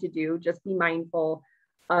totally fine to do. Just be mindful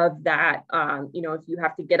of that. If you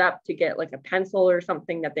have to get up to get like a pencil or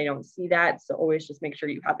something, that they don't see that. So always just make sure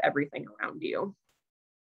you have everything around you.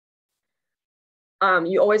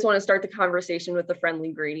 You always want to start the conversation with a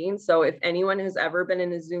friendly greeting. So if anyone has ever been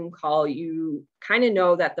in a Zoom call, you kind of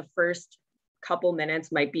know that the first couple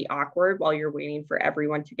minutes might be awkward while you're waiting for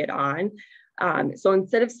everyone to get on. So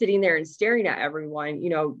instead of sitting there and staring at everyone,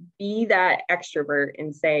 be that extrovert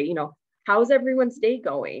and say, how's everyone's day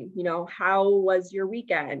going? How was your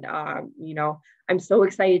weekend? I'm so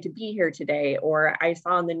excited to be here today. Or I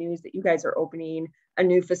saw on the news that you guys are opening a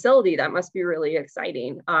new facility. That must be really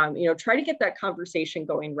exciting. Try to get that conversation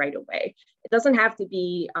going right away. It doesn't have to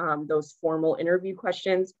be those formal interview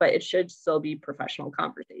questions, but it should still be professional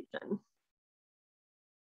conversation.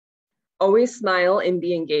 Always smile and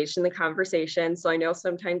be engaged in the conversation. So I know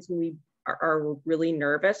sometimes when we are really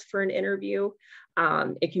nervous for an interview,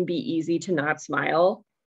 it can be easy to not smile.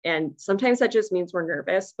 And sometimes that just means we're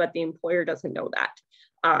nervous, but the employer doesn't know that.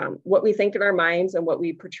 What we think in our minds and what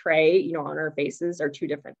we portray, on our faces are two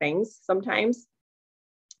different things sometimes.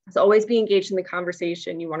 So always be engaged in the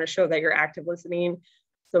conversation. You want to show that you're active listening.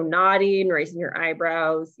 So nodding, raising your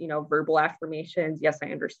eyebrows, verbal affirmations. Yes,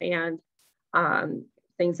 I understand.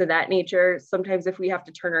 Things of that nature. Sometimes if we have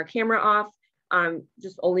to turn our camera off,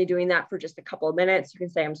 just only doing that for just a couple of minutes, you can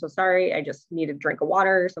say, I'm so sorry, I just need a drink of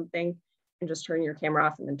water or something, and just turning your camera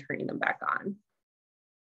off and then turning them back on.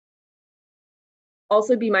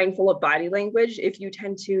 Also be mindful of body language. If you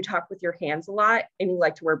tend to talk with your hands a lot and you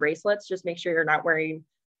like to wear bracelets, just make sure you're not wearing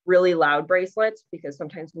really loud bracelets, because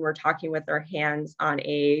sometimes when we're talking with our hands on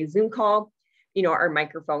a Zoom call, our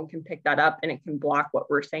microphone can pick that up and it can block what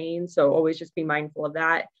we're saying. So always just be mindful of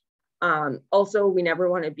that. Also, we never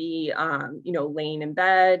want to be, laying in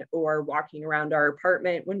bed or walking around our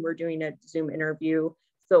apartment when we're doing a Zoom interview.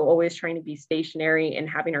 So always trying to be stationary and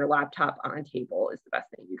having our laptop on a table is the best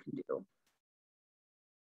thing you can do.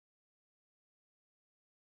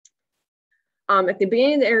 At the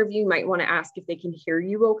beginning of the interview, you might want to ask if they can hear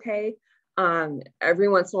you okay. Every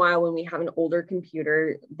once in a while, when we have an older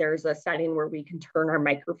computer, there's a setting where we can turn our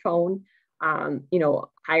microphone,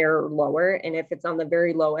 higher or lower. And if it's on the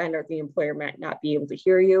very low end, or the employer might not be able to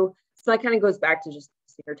hear you. So that kind of goes back to just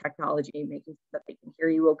your technology, making sure that they can hear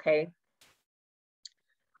you okay.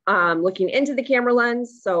 Looking into the camera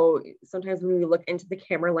lens. So sometimes when we look into the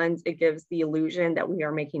camera lens, it gives the illusion that we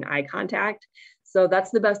are making eye contact. So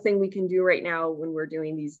that's the best thing we can do right now when we're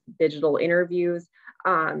doing these digital interviews.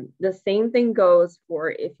 The same thing goes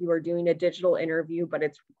for if you are doing a digital interview, but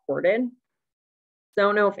it's recorded. So I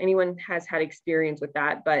don't know if anyone has had experience with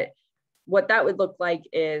that, but what that would look like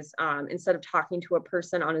is instead of talking to a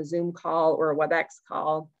person on a Zoom call or a WebEx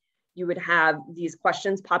call, you would have these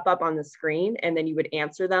questions pop up on the screen and then you would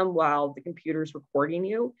answer them while the computer's recording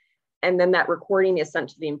you. And then that recording is sent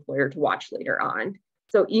to the employer to watch later on.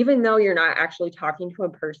 So even though you're not actually talking to a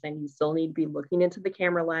person, you still need to be looking into the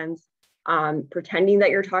camera lens, pretending that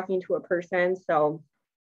you're talking to a person. So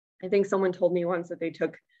I think someone told me once that they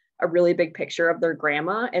took a really big picture of their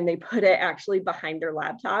grandma and they put it actually behind their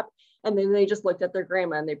laptop. And then they just looked at their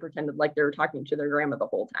grandma and they pretended like they were talking to their grandma the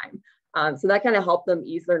whole time. So that kind of helped them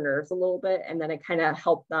ease their nerves a little bit. And then it kind of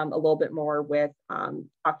helped them a little bit more with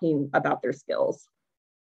talking about their skills.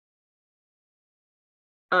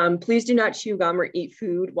 Please do not chew gum or eat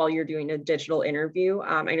food while you're doing a digital interview.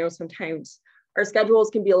 I know sometimes our schedules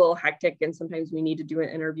can be a little hectic and sometimes we need to do an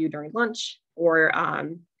interview during lunch, or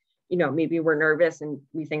you know, maybe we're nervous and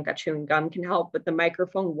we think that chewing gum can help, but the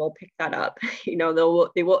microphone will pick that up. You know,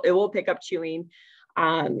 it will pick up chewing.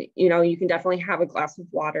 You know, you can definitely have a glass of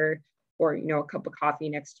water or, you know, a cup of coffee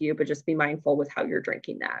next to you, but just be mindful with how you're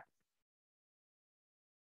drinking that.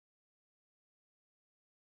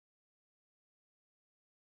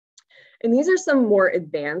 And these are some more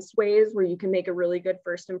advanced ways where you can make a really good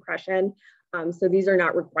first impression. So these are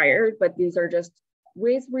not required, but these are just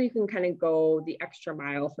ways where you can kind of go the extra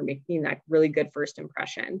mile for making that really good first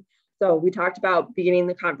impression. So we talked about beginning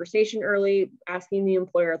the conversation early, asking the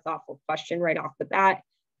employer a thoughtful question right off the bat.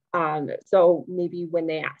 So maybe when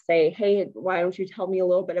they say, hey, why don't you tell me a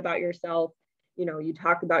little bit about yourself? You know, you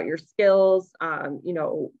talk about your skills, you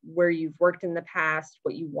know, where you've worked in the past,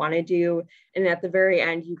 what you want to do. And at the very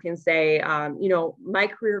end, you can say, you know, my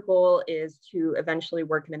career goal is to eventually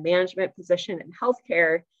work in a management position in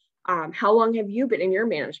healthcare. How long have you been in your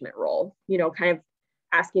management role? You know, kind of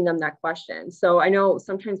asking them that question. So I know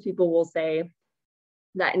sometimes people will say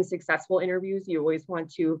that in successful interviews, you always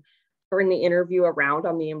want to turn the interview around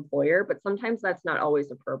on the employer, but sometimes that's not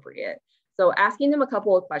always appropriate. So asking them a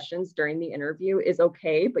couple of questions during the interview is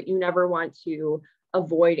okay, but you never want to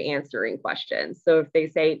avoid answering questions. So if they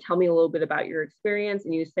say, tell me a little bit about your experience,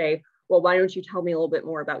 and you say, well, why don't you tell me a little bit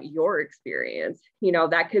more about your experience? You know,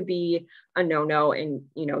 that could be a no-no, and,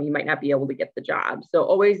 you know, you might not be able to get the job. So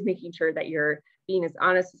always making sure that you're being as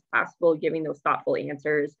honest as possible, giving those thoughtful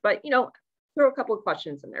answers, but, you know, throw a couple of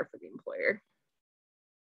questions in there for the employer.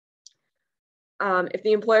 If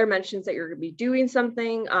the employer mentions that you're going to be doing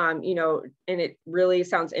something, you know, and it really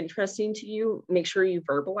sounds interesting to you, make sure you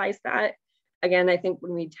verbalize that. Again, I think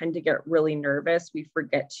when we tend to get really nervous, we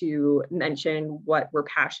forget to mention what we're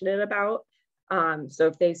passionate about. So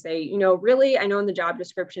if they say, you know, really, I know in the job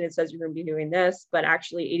description, it says you're going to be doing this, but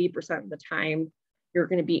actually 80% of the time, you're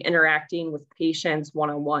going to be interacting with patients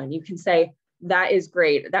one-on-one. You can say, that is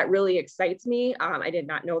great. That really excites me. I did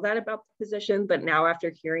not know that about the position, but now after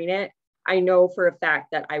hearing it, I know for a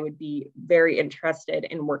fact that I would be very interested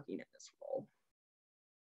in working in this role.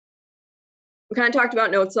 We kind of talked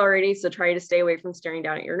about notes already, so try to stay away from staring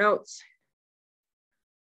down at your notes.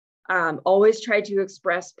 Always try to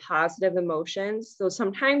express positive emotions. So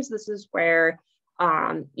sometimes this is where,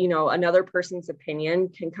 you know, another person's opinion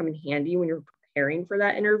can come in handy when you're preparing for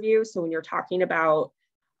that interview. So when you're talking about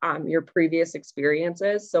your previous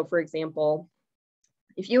experiences. So for example,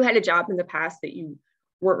 if you had a job in the past that you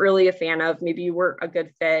weren't really a fan of, maybe you weren't a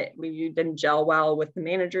good fit, maybe you didn't gel well with the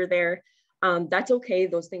manager there, that's okay,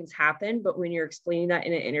 those things happen. But when you're explaining that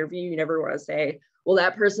in an interview, you never want to say, well,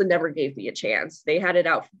 that person never gave me a chance. They had it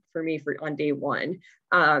out for me on day one.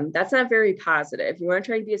 That's not very positive. You want to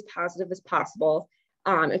try to be as positive as possible.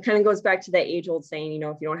 It kind of goes back to that age-old saying, you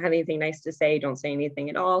know, if you don't have anything nice to say, don't say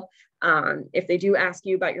anything at all. If they do ask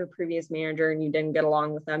you about your previous manager and you didn't get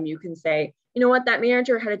along with them, you can say, you know what, that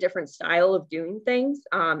manager had a different style of doing things,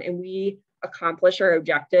 and we accomplish our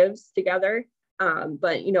objectives together.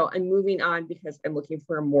 But, you know, I'm moving on because I'm looking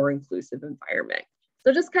for a more inclusive environment.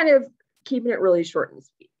 So just kind of keeping it really short and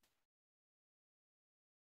sweet.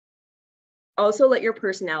 Also, let your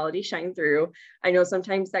personality shine through. I know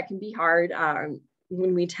sometimes that can be hard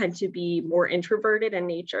when we tend to be more introverted in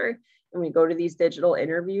nature, and we go to these digital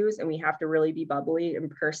interviews and we have to really be bubbly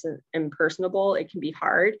and personable. It can be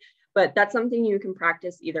hard, but that's something you can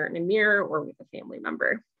practice either in a mirror or with a family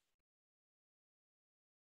member.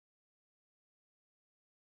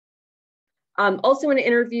 Also in an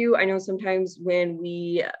interview, I know sometimes when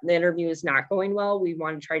the interview is not going well, we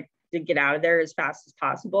want to try to get out of there as fast as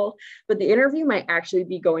possible, but the interview might actually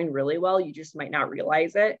be going really well. You just might not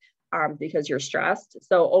realize it because you're stressed.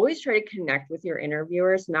 So always try to connect with your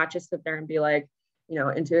interviewers, not just sit there and be like, you know,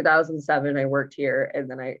 in 2007, I worked here. And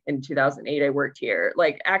then in 2008, I worked here.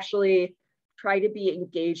 Like actually try to be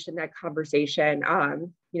engaged in that conversation,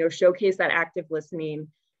 you know, showcase that active listening.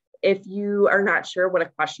 If you are not sure what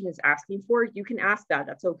a question is asking for, you can ask that.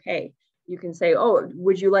 That's okay. You can say, oh,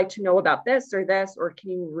 would you like to know about this, or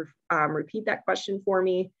can you repeat that question for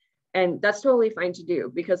me? And that's totally fine to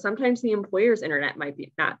do, because sometimes the employer's internet might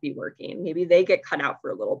not be working. Maybe they get cut out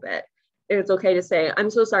for a little bit. It's okay to say,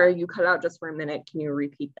 I'm so sorry, you cut out just for a minute. Can you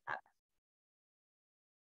repeat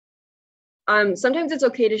that? Sometimes it's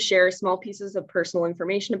okay to share small pieces of personal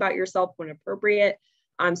information about yourself when appropriate.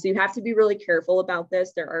 So you have to be really careful about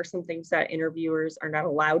this. There are some things that interviewers are not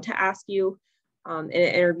allowed to ask you in an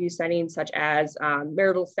interview setting, such as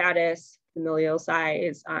marital status, familial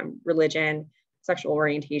size, religion, sexual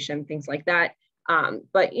orientation, things like that.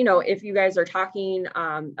 But, you know, if you guys are talking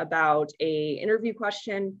about a interview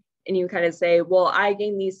question and you kind of say, well, I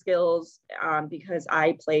gained these skills because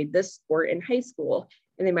I played this sport in high school,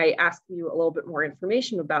 and they might ask you a little bit more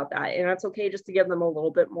information about that. And that's okay just to give them a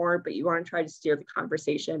little bit more, but you want to try to steer the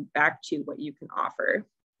conversation back to what you can offer.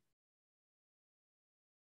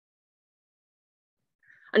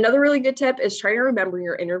 Another really good tip is try to remember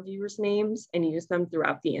your interviewers' names and use them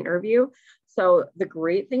throughout the interview. So the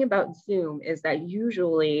great thing about Zoom is that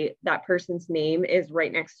usually that person's name is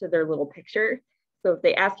right next to their little picture. So if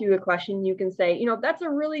they ask you a question, you can say, you know, that's a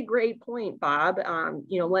really great point, Bob.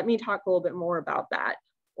 You know, let me talk a little bit more about that.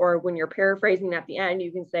 Or when you're paraphrasing at the end,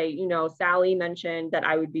 you can say, you know, Sally mentioned that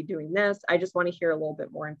I would be doing this. I just want to hear a little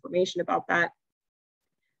bit more information about that.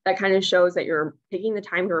 That kind of shows that you're taking the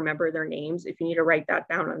time to remember their names. If you need to write that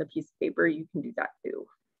down on a piece of paper, you can do that too.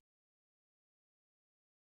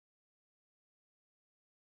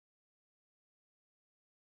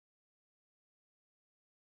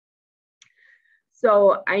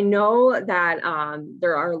 So I know that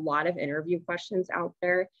there are a lot of interview questions out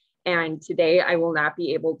there, and today I will not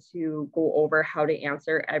be able to go over how to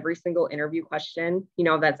answer every single interview question, you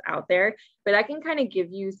know, that's out there, but I can kind of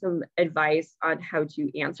give you some advice on how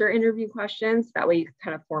to answer interview questions. That way you can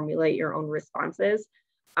kind of formulate your own responses.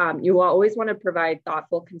 You will always want to provide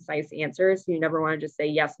thoughtful, concise answers. You never want to just say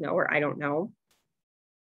yes, no, or I don't know.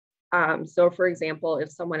 So for example,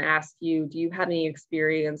 if someone asks you, do you have any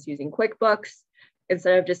experience using QuickBooks?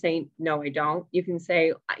 Instead of just saying, no, I don't, you can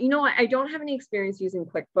say, you know what, I don't have any experience using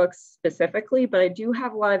QuickBooks specifically, but I do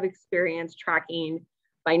have a lot of experience tracking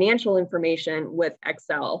financial information with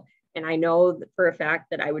Excel. And I know for a fact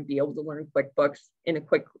that I would be able to learn QuickBooks in a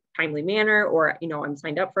quick, timely manner, or, you know, I'm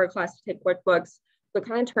signed up for a class to take QuickBooks. So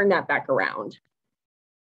kind of turn that back around.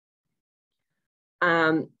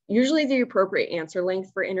 Usually the appropriate answer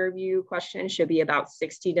length for interview questions should be about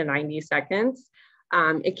 60 to 90 seconds.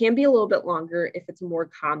 It can be a little bit longer if it's a more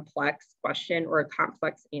complex question or a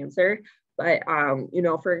complex answer. But, you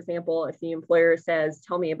know, for example, if the employer says,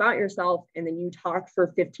 tell me about yourself, and then you talk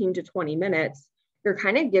for 15 to 20 minutes, you're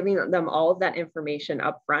kind of giving them all of that information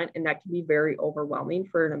up front, and that can be very overwhelming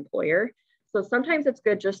for an employer. So sometimes it's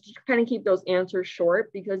good just to kind of keep those answers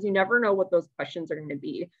short, because you never know what those questions are going to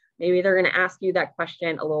be. Maybe they're going to ask you that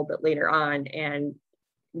question a little bit later on, and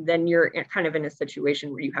then you're kind of in a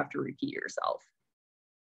situation where you have to repeat yourself.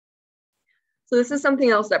 So this is something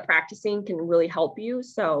else that practicing can really help you.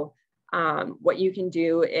 So what you can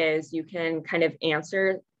do is you can kind of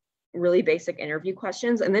answer really basic interview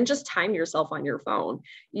questions and then just time yourself on your phone.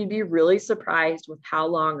 You'd be really surprised with how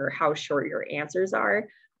long or how short your answers are.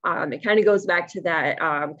 It kind of goes back to that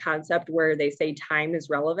concept where they say time is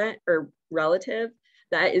relevant or relative.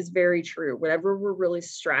 That is very true. Whenever we're really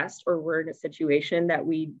stressed or we're in a situation that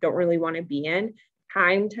we don't really want to be in,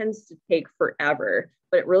 time tends to take forever,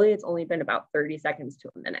 but it's only been about 30 seconds to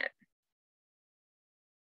a minute.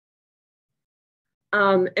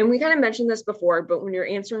 And we kind of mentioned this before, but when you're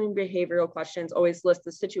answering behavioral questions, always list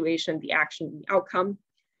the situation, the action, the outcome.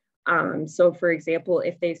 So for example,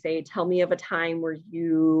 if they say, tell me of a time where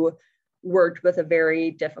you worked with a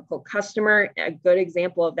very difficult customer, a good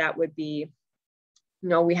example of that would be, you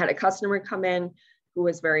know, we had a customer come in who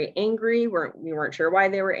was very angry. We weren't sure why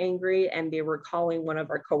they were angry, and they were calling one of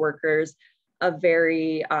our coworkers a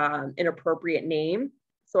very inappropriate name.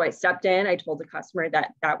 So I stepped in, I told the customer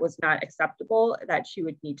that that was not acceptable, that she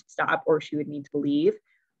would need to stop or she would need to leave.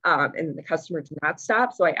 And the customer did not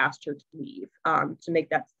stop, so I asked her to leave to make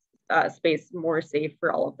that space more safe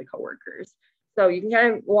for all of the coworkers. So you can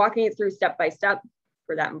kind of walking it through step by step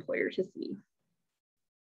for that employer to see.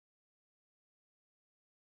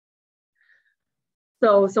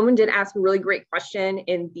 So someone did ask a really great question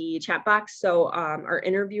in the chat box. So are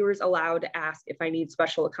interviewers allowed to ask if I need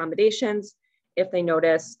special accommodations, if they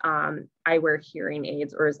notice I wear hearing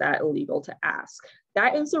aids, or is that illegal to ask?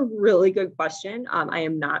 That is a really good question. I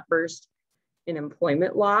am not versed in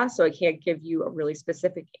employment law, so I can't give you a really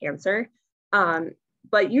specific answer.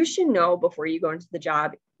 But you should know before you go into the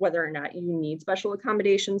job whether or not you need special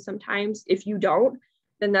accommodations sometimes. If you don't,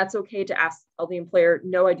 then that's okay to tell the employer,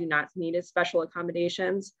 no, I do not need special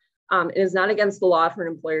accommodations. It is not against the law for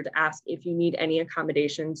an employer to ask if you need any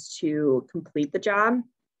accommodations to complete the job,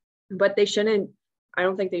 but they shouldn't, I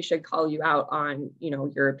don't think they should call you out on, you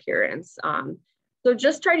know, your appearance. So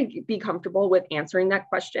just try to be comfortable with answering that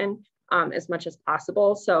question as much as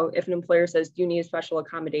possible. So if an employer says, do you need special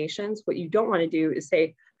accommodations? What you don't want to do is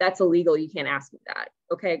say, that's illegal, you can't ask me that,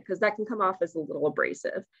 okay? Because that can come off as a little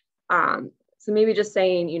abrasive. So maybe just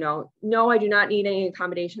saying, you know, no, I do not need any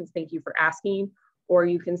accommodations, thank you for asking. Or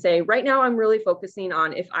you can say, right now I'm really focusing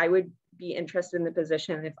on if I would be interested in the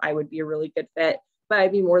position, if I would be a really good fit, but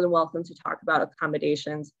I'd be more than welcome to talk about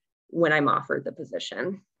accommodations when I'm offered the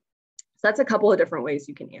position. So that's a couple of different ways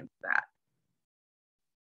you can answer that.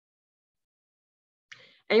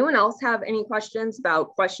 Anyone else have any questions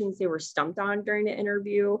about questions they were stumped on during the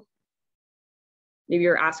interview? Maybe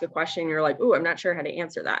you're asked a question and you're like, oh, I'm not sure how to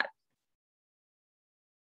answer that.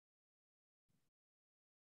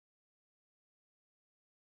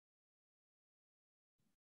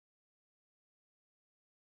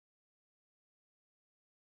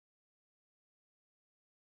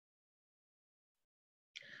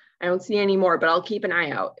 I don't see any more, but I'll keep an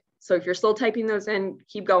eye out. So if you're still typing those in,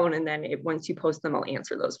 keep going. And then once you post them, I'll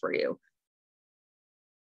answer those for you.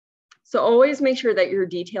 So always make sure that you're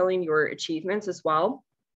detailing your achievements as well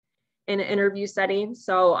in an interview setting.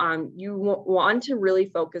 So you want to really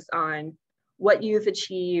focus on what you've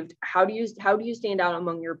achieved. How do you stand out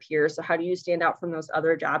among your peers? So how do you stand out from those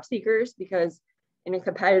other job seekers? Because in a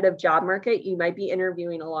competitive job market, you might be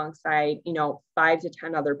interviewing alongside, 5 to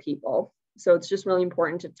 10 other people. So it's just really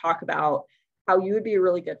important to talk about how you would be a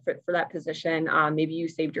really good fit for that position. Maybe you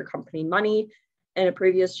saved your company money in a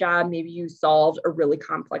previous job. Maybe you solved a really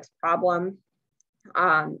complex problem.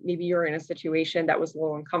 Maybe you're in a situation that was a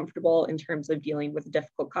little uncomfortable in terms of dealing with a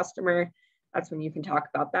difficult customer. That's when you can talk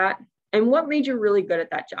about that. And what made you really good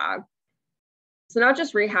at that job? So not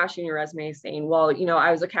just rehashing your resume saying, well,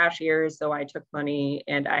 I was a cashier, so I took money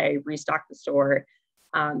and I restocked the store.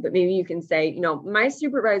 But maybe you can say, my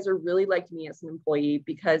supervisor really liked me as an employee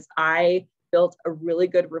because I built a really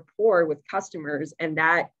good rapport with customers, and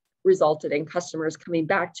that resulted in customers coming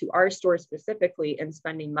back to our store specifically and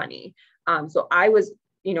spending money. So I was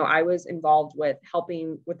involved with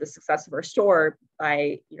helping with the success of our store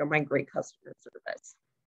by, my great customer service.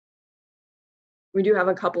 We do have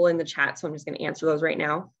a couple in the chat, so I'm just going to answer those right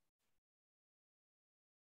now.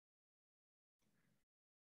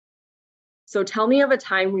 So tell me of a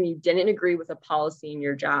time when you didn't agree with a policy in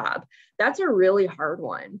your job. That's a really hard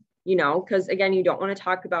one, because again, you don't want to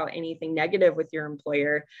talk about anything negative with your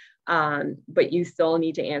employer, but you still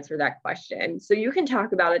need to answer that question. So you can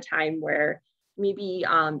talk about a time where maybe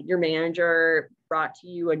your manager brought to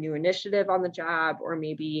you a new initiative on the job, or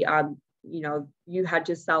maybe, you had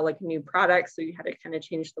to sell like a new product, so you had to kind of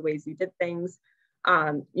change the ways you did things.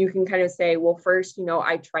 You can kind of say, well, first,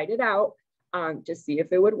 I tried it out to see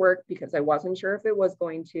if it would work because I wasn't sure if it was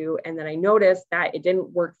going to. And then I noticed that it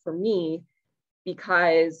didn't work for me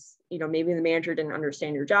because, maybe the manager didn't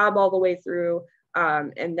understand your job all the way through.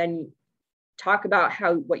 And then talk about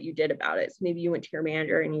what you did about it. So maybe you went to your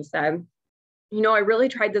manager and you said, I really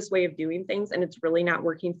tried this way of doing things and it's really not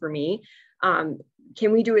working for me.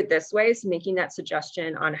 Can we do it this way? So making that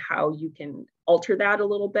suggestion on how you can alter that a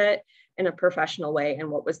little bit in a professional way, and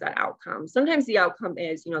what was that outcome? Sometimes the outcome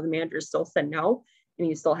is, the manager still said no, and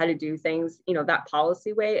you still had to do things, that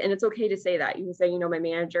policy way. And it's okay to say that. You can say, my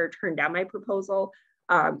manager turned down my proposal,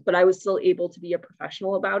 but I was still able to be a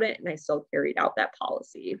professional about it, and I still carried out that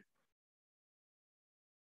policy.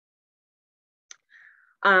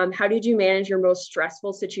 How did you manage your most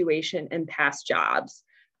stressful situation in past jobs?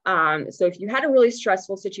 So if you had a really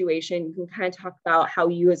stressful situation, you can kind of talk about how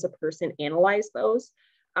you as a person analyze those.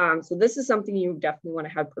 So this is something you definitely want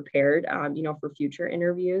to have prepared, for future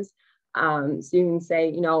interviews. So you can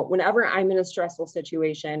say, whenever I'm in a stressful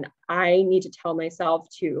situation, I need to tell myself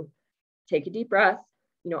to take a deep breath,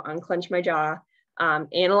 unclench my jaw,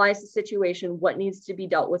 analyze the situation, what needs to be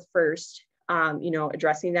dealt with first,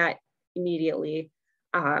 addressing that immediately.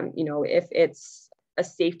 If it's a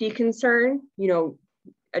safety concern,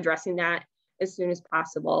 addressing that as soon as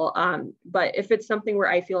possible. But if it's something where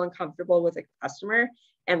I feel uncomfortable with a customer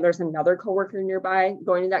and there's another coworker nearby,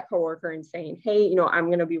 going to that coworker and saying, hey, I'm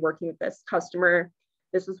going to be working with this customer.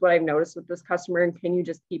 This is what I've noticed with this customer. And can you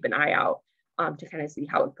just keep an eye out to kind of see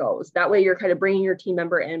how it goes? That way you're kind of bringing your team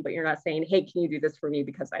member in, but you're not saying, hey, can you do this for me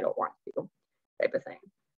because I don't want to, type of thing.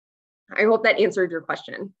 I hope that answered your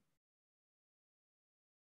question.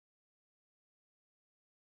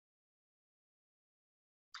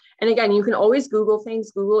 And again, you can always Google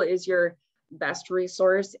things. Google is your best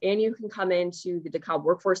resource, and you can come into the DeKalb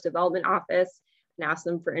Workforce Development Office and ask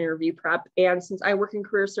them for interview prep. And since I work in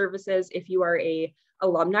career services, if you are a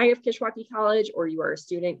alumni of Kishwaukee College or you are a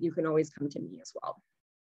student, you can always come to me as well.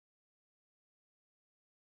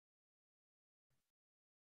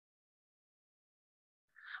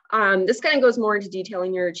 This kind of goes more into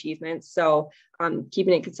detailing your achievements. So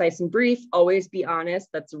keeping it concise and brief, always be honest.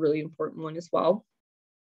 That's a really important one as well.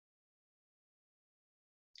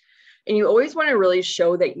 And you always want to really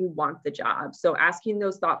show that you want the job. So asking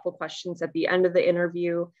those thoughtful questions at the end of the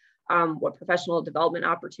interview, What professional development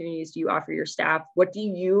opportunities do you offer your staff? What do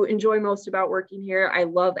you enjoy most about working here? I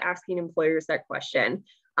love asking employers that question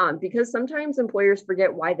because sometimes employers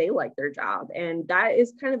forget why they like their job. And that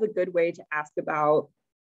is kind of a good way to ask about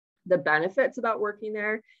the benefits about working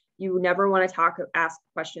there. You never want to ask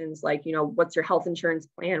questions like, what's your health insurance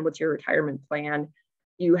plan? What's your retirement plan?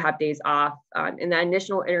 Do you have days off? In the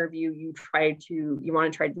initial interview, you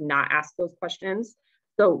want to try to not ask those questions.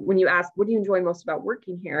 So when you ask, what do you enjoy most about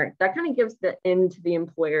working here? That kind of gives the in to the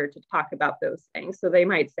employer to talk about those things. So they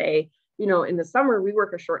might say, in the summer, we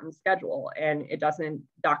work a shortened schedule and it doesn't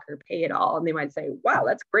dock or pay at all. And they might say, wow,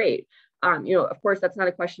 that's great. Of course, that's not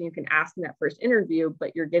a question you can ask in that first interview,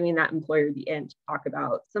 but you're giving that employer the in to talk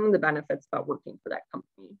about some of the benefits about working for that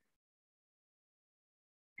company.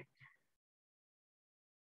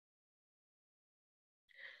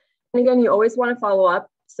 And again, you always want to follow up.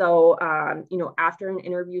 So, after an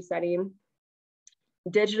interview setting,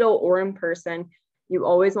 digital or in person, you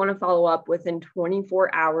always want to follow up within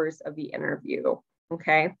 24 hours of the interview,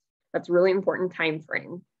 okay? That's a really important time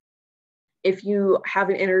frame. If you have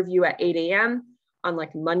an interview at 8 a.m. on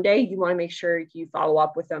like Monday, you want to make sure you follow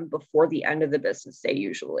up with them before the end of the business day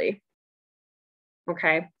usually,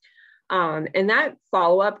 okay? And that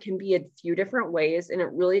follow-up can be a few different ways, and it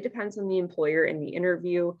really depends on the employer and the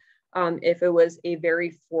interview. If it was a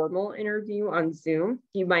very formal interview on Zoom,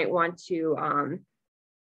 you might want to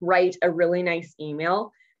write a really nice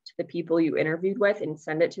email to the people you interviewed with and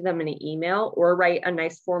send it to them in an email, or write a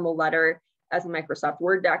nice formal letter as a Microsoft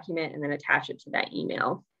Word document and then attach it to that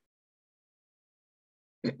email.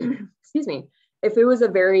 Excuse me. If it was a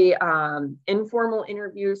very informal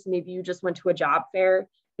interview, so maybe you just went to a job fair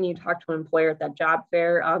and you talked to an employer at that job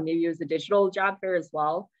fair, maybe it was a digital job fair as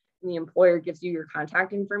well, and the employer gives you your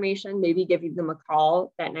contact information, maybe giving them a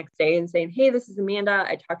call that next day and saying, hey, this is Amanda.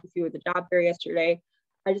 I talked with you at the job fair yesterday.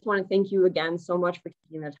 I just want to thank you again so much for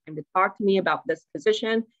taking the time to talk to me about this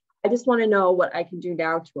position. I just want to know what I can do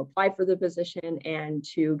now to apply for the position and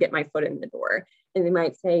to get my foot in the door. And they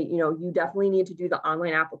might say, you definitely need to do the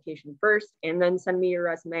online application first and then send me your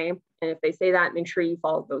resume. And if they say that, make sure you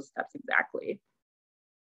follow those steps exactly.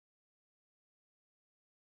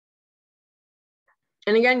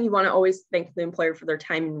 And again, you want to always thank the employer for their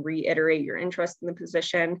time and reiterate your interest in the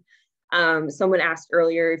position. Someone asked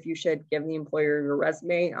earlier if you should give the employer your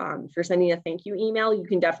resume. If you're sending a thank you email, you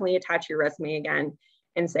can definitely attach your resume again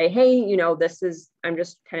and say, hey, I'm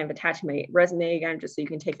just kind of attaching my resume again, just so you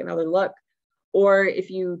can take another look. Or if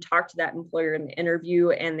you talk to that employer in the interview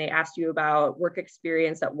and they asked you about work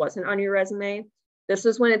experience that wasn't on your resume, this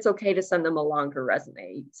is when it's okay to send them a longer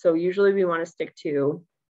resume. So usually we want to stick to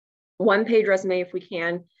one-page resume if we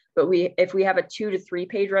can, but if we have a 2 to 3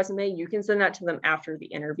 page resume, you can send that to them after the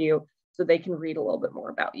interview so they can read a little bit more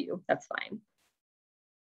about you. That's fine.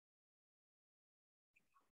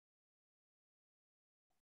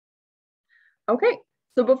 Okay,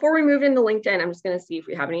 so before we move into LinkedIn, I'm just going to see if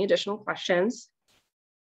we have any additional questions.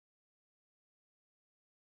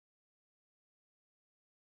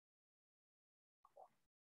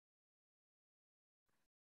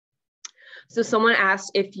 So someone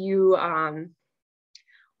asked if you,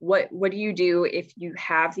 what do you do if you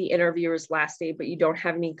have the interviewer's last day, but you don't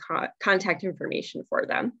have any contact information for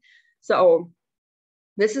them? So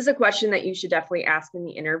this is a question that you should definitely ask in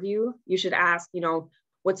the interview. You should ask,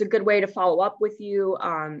 what's a good way to follow up with you?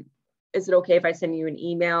 Is it okay if I send you an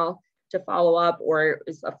email to follow up, or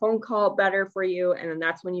is a phone call better for you? And then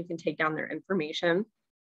that's when you can take down their information.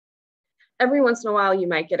 Every once in a while, you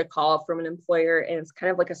might get a call from an employer, and it's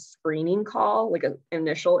kind of like a screening call, like an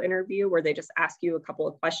initial interview where they just ask you a couple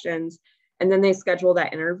of questions and then they schedule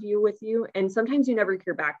that interview with you. And sometimes you never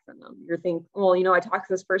hear back from them. You're thinking, well, I talked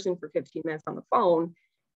to this person for 15 minutes on the phone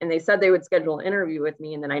and they said they would schedule an interview with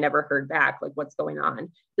me, and then I never heard back. Like, what's going on?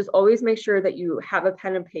 Just always make sure that you have a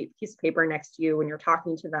pen and piece of paper next to you when you're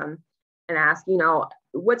talking to them, and ask,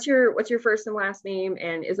 what's your first and last name,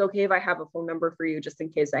 and is it okay if I have a phone number for you just in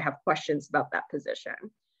case I have questions about that position.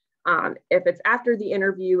 If it's after the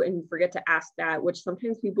interview and you forget to ask that, which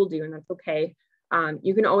sometimes people do, and that's okay,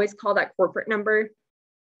 you can always call that corporate number.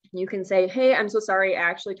 You can say, hey, I'm so sorry, I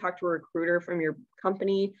actually talked to a recruiter from your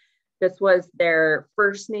company. This was their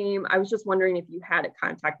first name. I was just wondering if you had a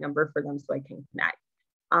contact number for them so I can connect.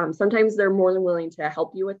 Sometimes they're more than willing to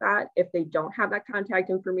help you with that. If they don't have that contact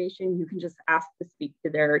information, you can just ask to speak to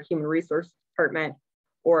their human resource department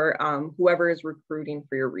or whoever is recruiting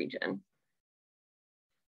for your region.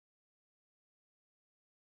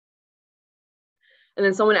 And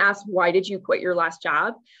then someone asked, why did you quit your last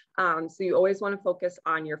job? So you always want to focus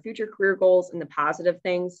on your future career goals and the positive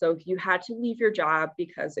things. So if you had to leave your job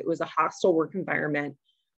because it was a hostile work environment,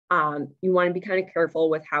 You want to be kind of careful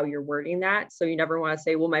with how you're wording that. So you never want to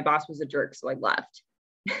say, well, my boss was a jerk, so I left.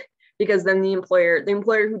 Because then the employer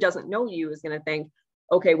who doesn't know you is going to think,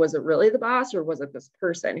 okay, was it really the boss or was it this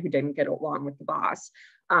person who didn't get along with the boss?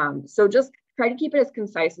 So just try to keep it as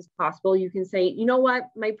concise as possible. You can say, you know what,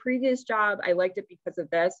 my previous job, I liked it because of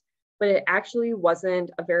this, but it actually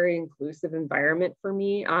wasn't a very inclusive environment for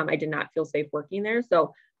me. I did not feel safe working there.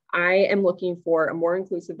 So I am looking for a more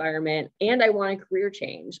inclusive environment and I want a career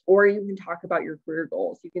change. Or you can talk about your career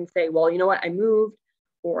goals. You can say, well, you know what, I moved,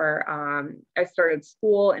 or I started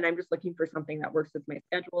school and I'm just looking for something that works with my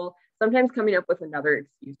schedule. Sometimes coming up with another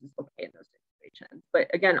excuse is okay in those situations. But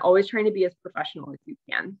again, always trying to be as professional as you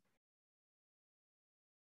can.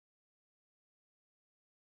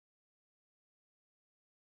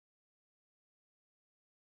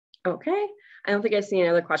 Okay, I don't think I see any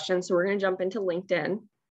other questions, so we're going to jump into LinkedIn.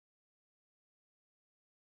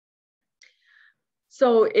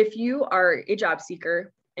 So if you are a job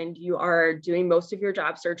seeker and you are doing most of your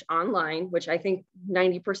job search online, which I think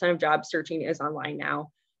 90% of job searching is online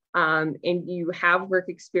now, and you have work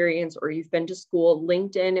experience or you've been to school,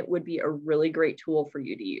 LinkedIn would be a really great tool for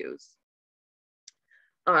you to use.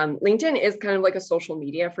 LinkedIn is kind of like a social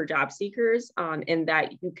media for job seekers in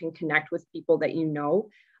that you can connect with people that you know,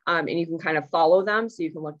 and you can kind of follow them so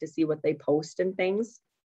you can look to see what they post and things.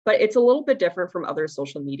 But it's a little bit different from other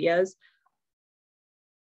social medias.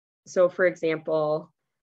 So for example,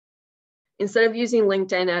 instead of using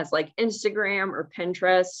LinkedIn as like Instagram or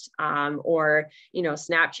Pinterest or,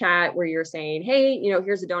 Snapchat, where you're saying, hey,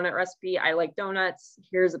 here's a donut recipe. I like donuts.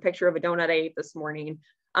 Here's a picture of a donut I ate this morning.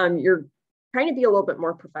 You're trying to be a little bit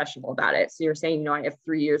more professional about it. So you're saying, I have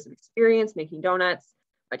 3 years of experience making donuts.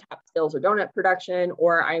 My top skills are donut production,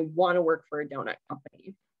 or I want to work for a donut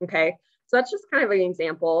company. Okay. So that's just kind of an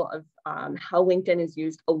example of how LinkedIn is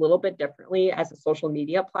used a little bit differently as a social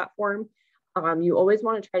media platform. You always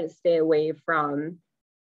want to try to stay away from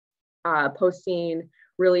posting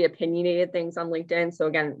really opinionated things on LinkedIn. So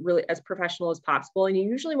again, really as professional as possible. And you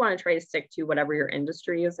usually want to try to stick to whatever your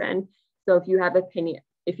industry is in. So if you have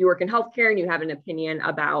if you work in healthcare and you have an opinion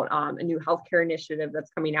about a new healthcare initiative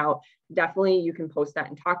that's coming out, definitely you can post that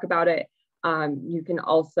and talk about it. You can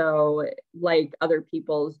also, like other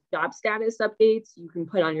people's job status updates, you can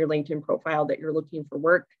put on your LinkedIn profile that you're looking for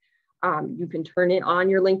work. You can turn it on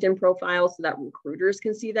your LinkedIn profile so that recruiters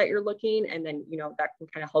can see that you're looking, and then that can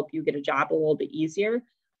kind of help you get a job a little bit easier.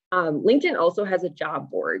 LinkedIn also has a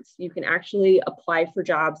job board, so you can actually apply for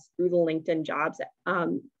jobs through the LinkedIn jobs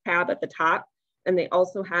tab at the top, and they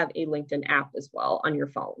also have a LinkedIn app as well on your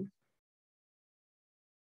phone.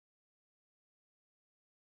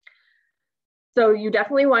 So you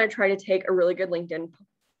definitely want to try to take a really good LinkedIn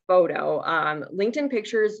photo. LinkedIn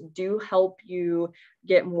pictures do help you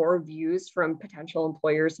get more views from potential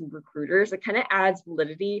employers and recruiters. It kind of adds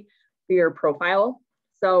validity to your profile.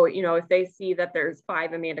 So, if they see that there's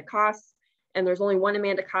 5 Amanda Costs and there's only one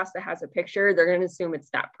Amanda Cost that has a picture, they're going to assume it's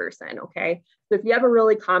that person, okay? So if you have a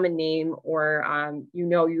really common name or,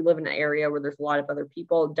 you live in an area where there's a lot of other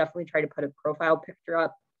people, definitely try to put a profile picture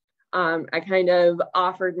up. I kind of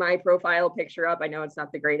offered my profile picture up. I know it's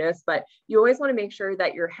not the greatest, but you always want to make sure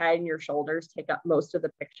that your head and your shoulders take up most of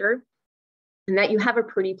the picture and that you have a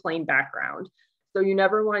pretty plain background. So you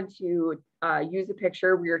never want to use a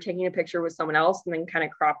picture where you're taking a picture with someone else and then kind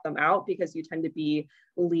of crop them out because you tend to be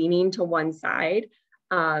leaning to one side.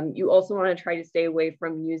 You also want to try to stay away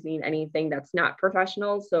from using anything that's not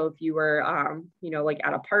professional. So if you were, like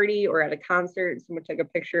at a party or at a concert, and someone took a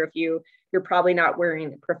picture of you, you're probably not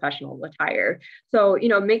wearing professional attire. So,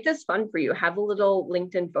 make this fun for you. Have a little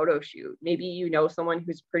LinkedIn photo shoot. Maybe someone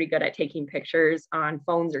who's pretty good at taking pictures on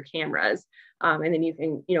phones or cameras. And then you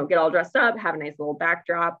can, get all dressed up, have a nice little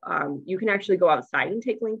backdrop. You can actually go outside and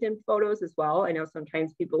take LinkedIn photos as well. I know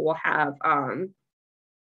sometimes people will have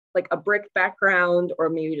like a brick background or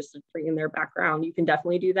maybe just a tree in their background. You can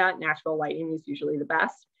definitely do that. Natural lighting is usually the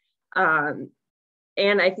best.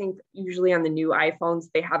 And I think usually on the new iPhones,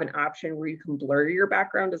 they have an option where you can blur your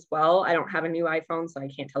background as well. I don't have a new iPhone, so I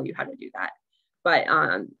can't tell you how to do that. But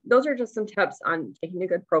those are just some tips on taking a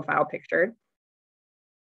good profile picture.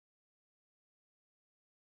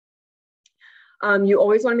 You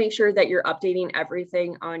always want to make sure that you're updating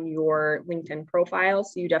everything on your LinkedIn profile.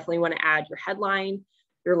 So you definitely want to add your headline,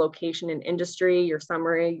 your location and industry, your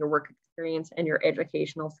summary, your work experience, and your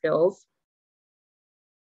educational skills.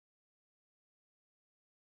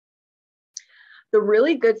 The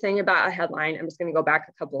really good thing about a headline, I'm just going to go back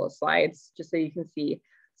a couple of slides just so you can see.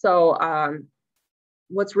 So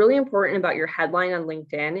what's really important about your headline on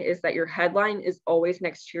LinkedIn is that your headline is always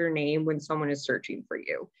next to your name when someone is searching for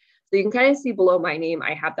you. So you can kind of see below my name,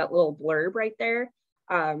 I have that little blurb right there.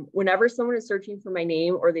 Whenever someone is searching for my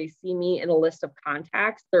name or they see me in a list of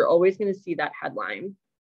contacts, they're always going to see that headline.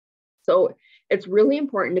 So it's really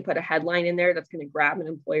important to put a headline in there that's going to grab an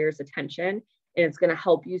employer's attention, and it's going to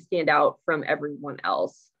help you stand out from everyone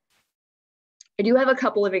else. I do have a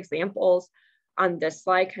couple of examples on this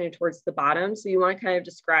slide kind of towards the bottom. So you want to kind of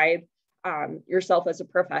describe yourself as a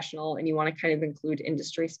professional, and you want to kind of include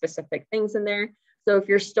industry specific things in there. So if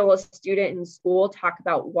you're still a student in school, talk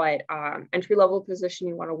about what entry-level position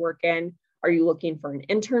you want to work in. Are you looking for an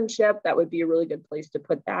internship? That would be a really good place to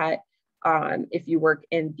put that. If you work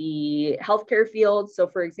in the healthcare field, so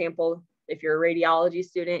for example, if you're a radiology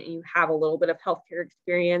student and you have a little bit of healthcare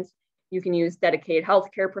experience, you can use dedicated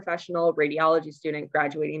healthcare professional, radiology student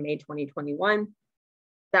graduating May 2021.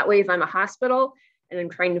 That way, if I'm a hospital and I'm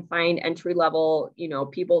trying to find entry-level,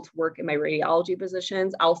 people to work in my radiology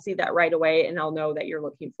positions, I'll see that right away and I'll know that you're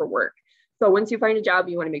looking for work. So once you find a job,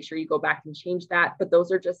 you want to make sure you go back and change that. But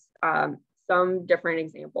those are just some different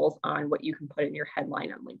examples on what you can put in your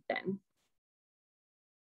headline on LinkedIn.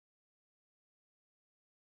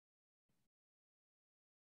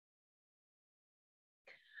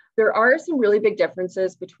 There are some really big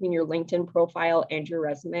differences between your LinkedIn profile and your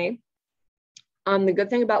resume. The good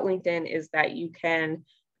thing about LinkedIn is that you can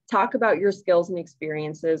talk about your skills and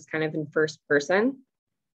experiences kind of in first person.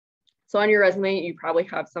 So on your resume, you probably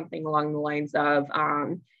have something along the lines of,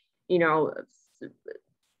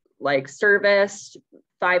 like serviced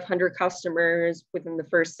 500 customers within the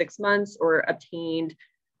first 6 months, or obtained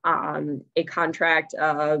a contract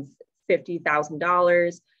of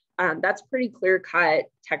 $50,000. That's pretty clear-cut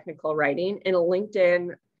technical writing. In a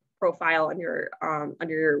LinkedIn profile under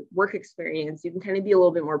your work experience, you can kind of be a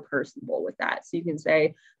little bit more personable with that. So you can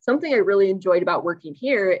say, something I really enjoyed about working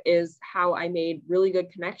here is how I made really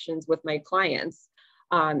good connections with my clients.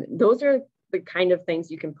 Those are the kind of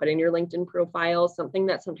things you can put in your LinkedIn profile. Something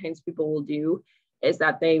that sometimes people will do is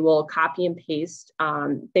that they will copy and paste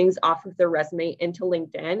things off of their resume into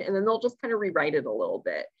LinkedIn, and then they'll just kind of rewrite it a little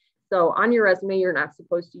bit. So on your resume, you're not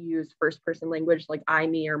supposed to use first person language like I,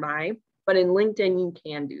 me, or my, but in LinkedIn, you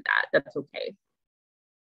can do that. That's okay.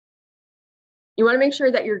 You want to make sure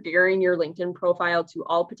that you're gearing your LinkedIn profile to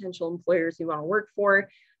all potential employers you want to work for.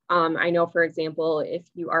 I know, for example, if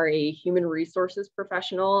you are a human resources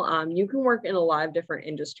professional, you can work in a lot of different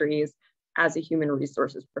industries as a human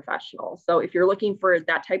resources professional. So if you're looking for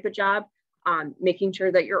that type of job, making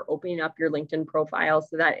sure that you're opening up your LinkedIn profile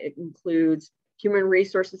so that it includes human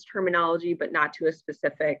resources terminology, but not to a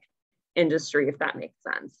specific industry, if that makes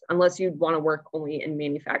sense, unless you'd want to work only in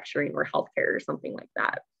manufacturing or healthcare or something like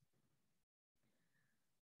that.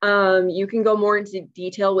 You can go more into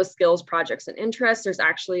detail with skills, projects, and interests. There's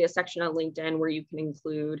actually a section on LinkedIn where you can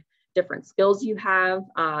include different skills you have,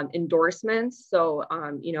 endorsements. So,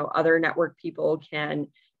 other network people can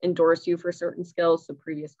endorse you for certain skills, so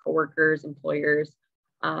previous coworkers, employers.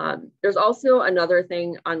 There's also another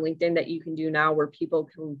thing on LinkedIn that you can do now where people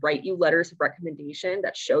can write you letters of recommendation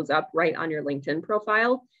that shows up right on your LinkedIn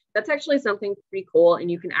profile. That's actually something pretty cool, and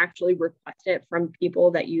you can actually request it from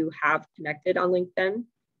people that you have connected on LinkedIn.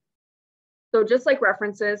 So just like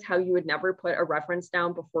references, how you would never put a reference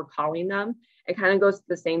down before calling them, it kind of goes to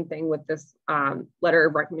the same thing with this letter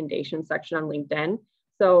of recommendation section on LinkedIn.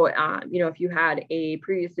 So, if you had a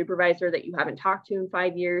previous supervisor that you haven't talked to in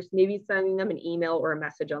 5 years, maybe sending them an email or a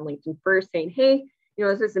message on LinkedIn first saying, hey,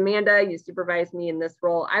 this is Amanda, you supervised me in this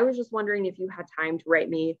role. I was just wondering if you had time to write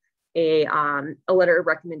me a letter of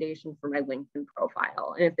recommendation for my LinkedIn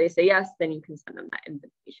profile. And if they say yes, then you can send them that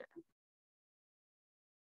invitation.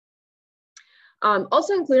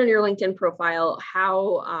 Also include on your LinkedIn profile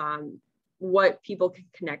what people can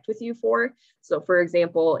connect with you for. So for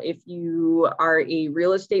example, if you are a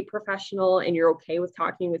real estate professional and you're okay with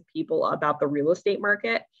talking with people about the real estate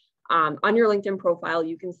market, on your LinkedIn profile,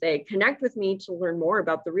 you can say, connect with me to learn more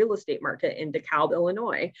about the real estate market in DeKalb,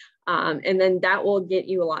 Illinois. And then that will get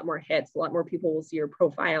you a lot more hits. A lot more people will see your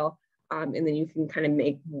profile, and then you can kind of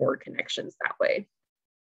make more connections that way.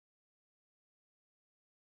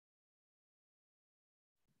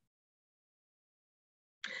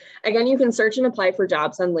 Again, you can search and apply for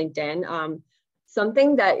jobs on LinkedIn.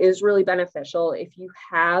 Something that is really beneficial if you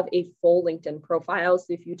have a full LinkedIn profile. So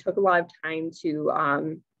if you took a lot of time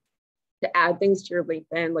to add things to your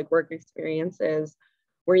LinkedIn, like work experiences,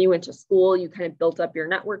 where you went to school, you kind of built up your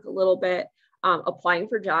network a little bit, applying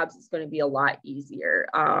for jobs is going to be a lot easier.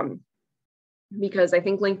 Because I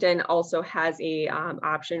think LinkedIn also has a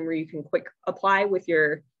option where you can quick apply with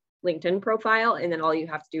your LinkedIn profile, and then all you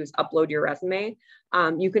have to do is upload your resume.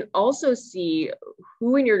 You can also see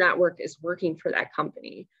who in your network is working for that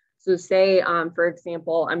company. So say, for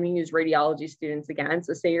example, I'm going to use radiology students again.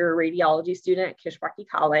 So say you're a radiology student at Kishwaukee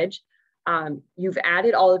College. You've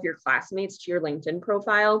added all of your classmates to your LinkedIn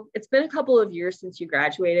profile. It's been a couple of years since you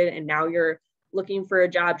graduated and now you're looking for a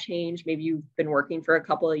job change. Maybe you've been working for a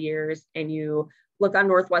couple of years and you look on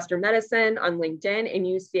Northwestern Medicine on LinkedIn and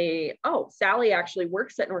you say, oh, Sally actually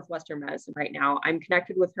works at Northwestern Medicine right now. I'm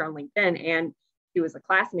connected with her on LinkedIn and she was a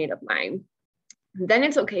classmate of mine. Then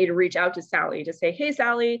it's okay to reach out to Sally to say, hey,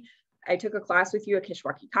 Sally, I took a class with you at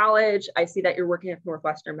Kishwaukee College. I see that you're working at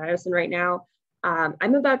Northwestern Medicine right now.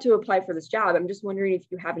 I'm about to apply for this job. I'm just wondering if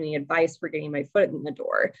you have any advice for getting my foot in the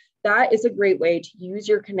door. That is a great way to use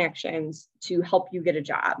your connections to help you get a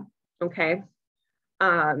job, okay?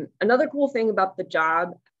 Another cool thing about the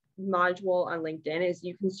job module on LinkedIn is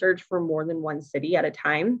you can search for more than one city at a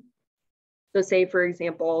time. So say, for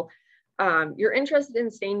example, you're interested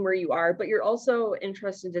in staying where you are, but you're also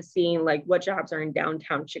interested in seeing like what jobs are in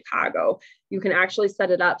downtown Chicago. You can actually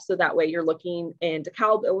set it up so that way you're looking in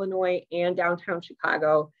DeKalb, Illinois and downtown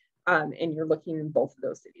Chicago, and you're looking in both of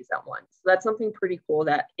those cities at once. So that's something pretty cool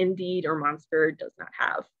that Indeed or Monster does not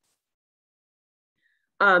have.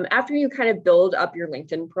 After you kind of build up your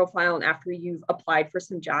LinkedIn profile and after you've applied for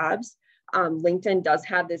some jobs, LinkedIn does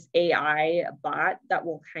have this AI bot that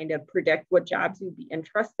will kind of predict what jobs you'd be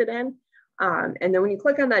interested in. And then when you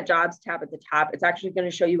click on that jobs tab at the top, it's actually going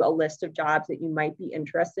to show you a list of jobs that you might be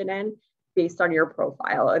interested in based on your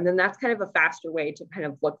profile. And then that's kind of a faster way to kind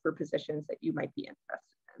of look for positions that you might be interested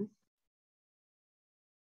in.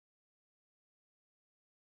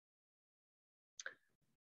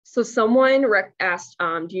 So someone asked,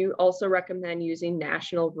 do you also recommend using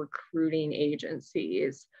national recruiting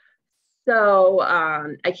agencies? So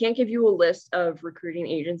I can't give you a list of recruiting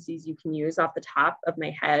agencies you can use off the top of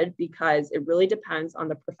my head because it really depends on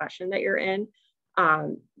the profession that you're in.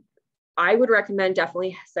 I would recommend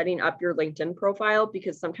definitely setting up your LinkedIn profile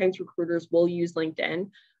because sometimes recruiters will use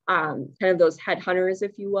LinkedIn, kind of those headhunters,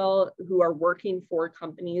 if you will, who are working for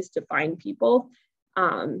companies to find people.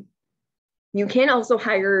 You can also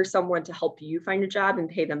hire someone to help you find a job and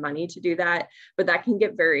pay them money to do that, but that can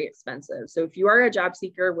get very expensive. So if you are a job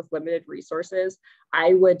seeker with limited resources,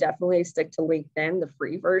 I would definitely stick to LinkedIn, the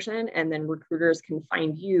free version, and then recruiters can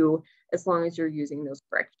find you as long as you're using those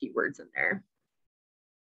correct keywords in there.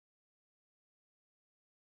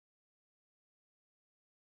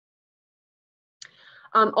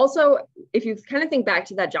 Also, if you kind of think back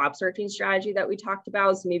to that job searching strategy that we talked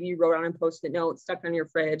about, so maybe you wrote on a Post-it note, stuck on your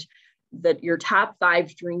fridge, that your top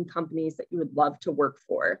 5 dream companies that you would love to work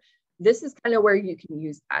for. This is kind of where you can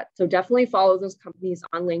use that. So definitely follow those companies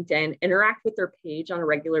on LinkedIn, interact with their page on a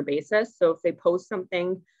regular basis. So if they post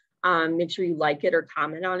something, make sure you like it or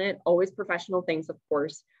comment on it, always professional things, of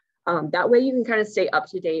course. That way you can kind of stay up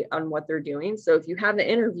to date on what they're doing. So if you have an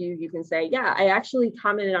interview, you can say, yeah, I actually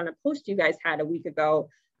commented on a post you guys had a week ago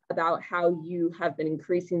about how you have been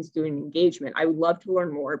increasing student engagement. I would love to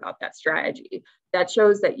learn more about that strategy. That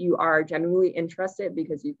shows that you are genuinely interested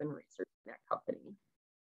because you've been researching that company.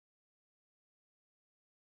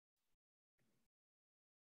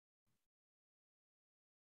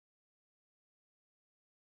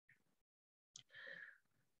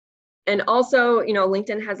 And also, you know,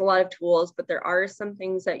 LinkedIn has a lot of tools, but there are some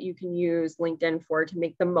things that you can use LinkedIn for to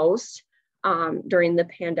make the most during the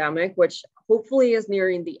pandemic, which hopefully is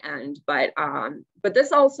nearing the end. But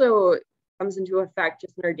this also comes into effect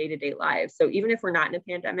just in our day-to-day lives. So even if we're not in a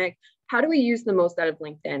pandemic, how do we use the most out of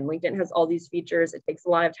LinkedIn? LinkedIn has all these features. It takes a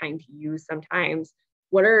lot of time to use sometimes.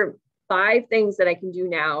 What are 5 things that I can do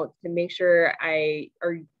now to make sure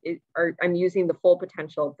I'm using the full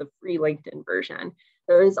potential of the free LinkedIn version?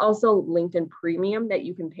 There is also LinkedIn Premium that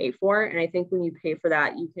you can pay for. And I think when you pay for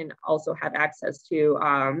that, you can also have access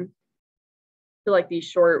to like these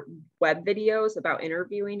short web videos about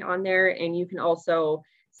interviewing on there. And you can also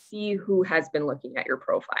see who has been looking at your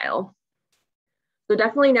profile. So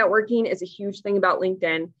definitely networking is a huge thing about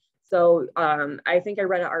LinkedIn. So I think I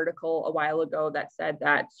read an article a while ago that said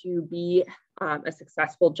that to be a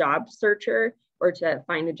successful job searcher or to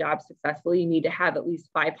find a job successfully, you need to have at least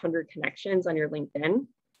 500 connections on your LinkedIn.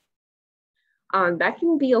 That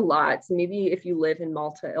can be a lot. So maybe if you live in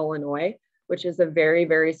Malta, Illinois, which is a very,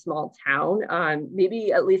 very small town,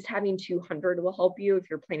 maybe at least having 200 will help you if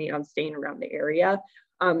you're planning on staying around the area.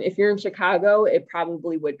 If you're in Chicago, it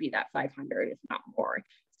probably would be that 500, if not more.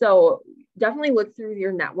 So definitely look through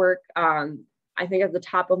your network. I think at the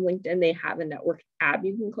top of LinkedIn, they have a network tab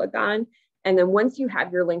you can click on. And then once you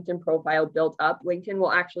have your LinkedIn profile built up, LinkedIn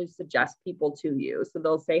will actually suggest people to you. So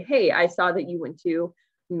they'll say, hey, I saw that you went to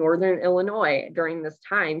Northern Illinois during this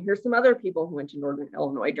time. Here's some other people who went to Northern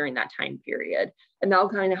Illinois during that time period. And that'll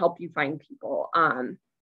kind of help you find people.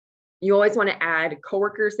 You always want to add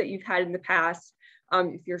coworkers that you've had in the past.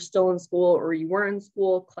 If you're still in school or you were in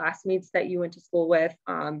school, classmates that you went to school with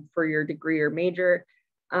for your degree or major.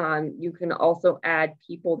 You can also add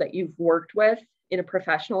people that you've worked with in a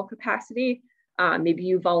professional capacity. Maybe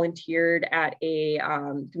you volunteered at a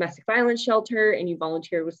domestic violence shelter and you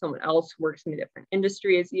volunteered with someone else who works in a different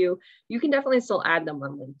industry as you. You can definitely still add them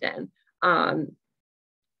on LinkedIn.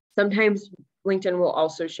 Sometimes LinkedIn will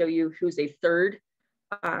also show you who's a third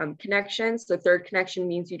connection. So third connection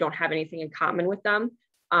means you don't have anything in common with them.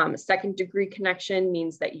 Second degree connection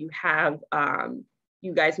means that you have,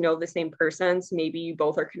 you guys know the same person. So maybe you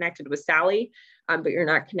both are connected with Sally, but you're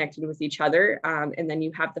not connected with each other. And then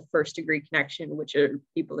you have the first degree connection, which are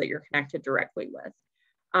people that you're connected directly with.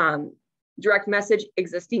 Direct message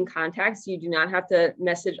existing contacts. You do not have to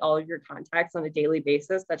message all of your contacts on a daily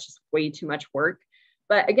basis. That's just way too much work.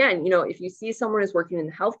 But again, you know, if you see someone is working in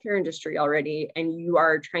the healthcare industry already and you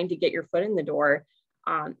are trying to get your foot in the door,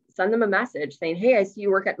 send them a message saying, hey, I see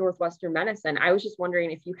you work at Northwestern Medicine. I was just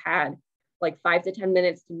wondering if you had like 5 to 10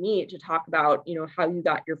 minutes to meet to talk about, you know, how you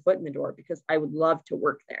got your foot in the door, because I would love to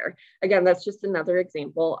work there. Again, that's just another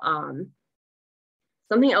example.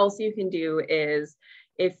 Something else you can do is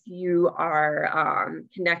if you are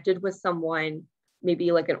connected with someone,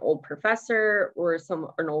 maybe like an old professor or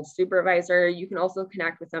an old supervisor, you can also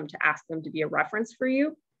connect with them to ask them to be a reference for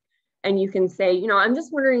you. And you can say, you know, I'm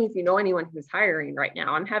just wondering if you know anyone who's hiring right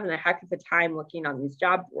now. I'm having a heck of a time looking on these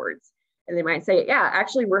job boards. And they might say, yeah,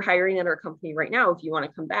 actually, we're hiring at our company right now if you want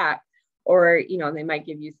to come back. Or, you know, they might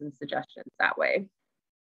give you some suggestions that way.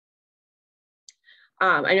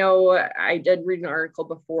 I know I did read an article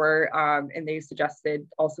before and they suggested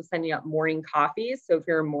also sending up morning coffees. So if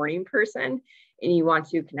you're a morning person and you want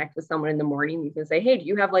to connect with someone in the morning, you can say, hey, do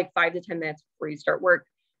you have like 5 to 10 minutes before you start work,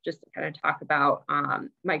 just to kind of talk about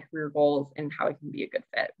my career goals and how it can be a good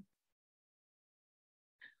fit.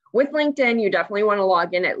 With LinkedIn, you definitely want to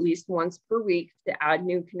log in at least once per week to add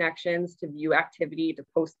new connections, to view activity, to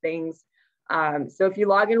post things. So if you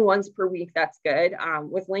log in once per week, that's good.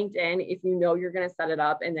 With LinkedIn, if you know you're going to set it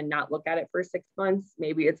up and then not look at it for 6 months,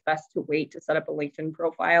 maybe it's best to wait to set up a LinkedIn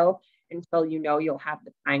profile until you know you'll have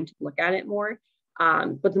the time to look at it more.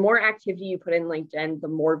 But the more activity you put in LinkedIn, the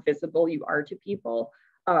more visible you are to people.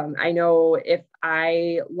 I know if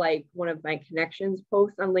I like one of my connections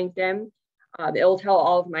posts on LinkedIn, it'll tell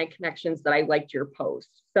all of my connections that I liked your post.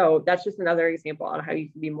 So that's just another example on how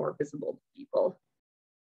you can be more visible to people.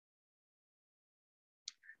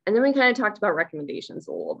 And then we kind of talked about recommendations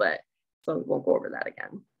a little bit, so we won't go over that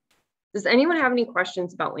again. Does anyone have any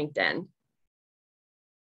questions about LinkedIn?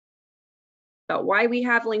 About why we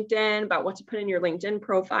have LinkedIn, about what to put in your LinkedIn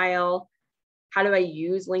profile? How do I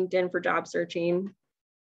use LinkedIn for job searching?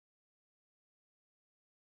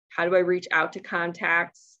 How do I reach out to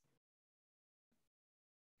contacts?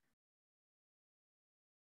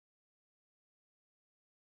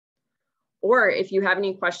 Or if you have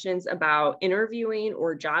any questions about interviewing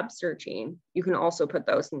or job searching, you can also put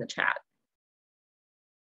those in the chat.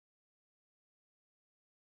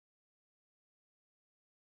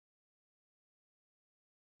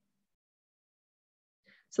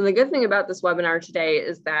 So the good thing about this webinar today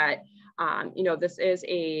is that you know, this is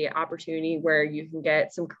an opportunity where you can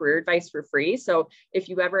get some career advice for free. So if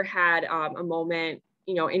you ever had a moment,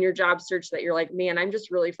 you know, in your job search that you're like, man, I'm just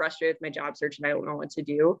really frustrated with my job search and I don't know what to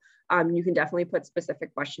do, you can definitely put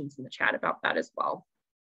specific questions in the chat about that as well.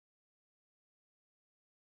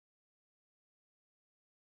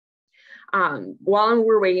 While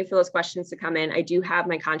we're waiting for those questions to come in, I do have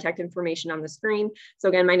my contact information on the screen. So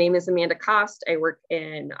again, my name is Amanda Cost. I work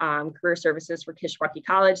in career services for Kishwaukee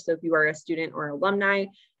College. So if you are a student or alumni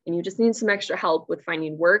and you just need some extra help with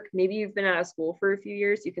finding work, maybe you've been out of school for a few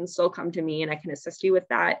years, you can still come to me and I can assist you with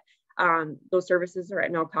that. Those services are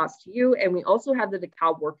at no cost to you. And we also have the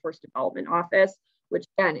DeKalb Workforce Development Office, which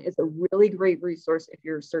again is a really great resource if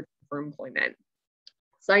you're searching for employment.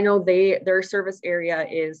 So I know their service area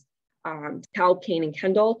is DeKalb, Kane, and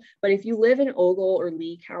Kendall. But if you live in Ogle or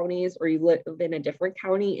Lee counties, or you live in a different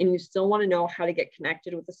county and you still want to know how to get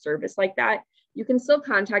connected with a service like that, you can still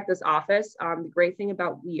contact this office. The great thing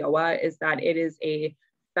about WIOA is that it is a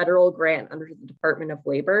federal grant under the Department of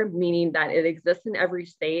Labor, meaning that it exists in every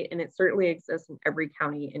state and it certainly exists in every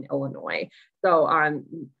county in Illinois. So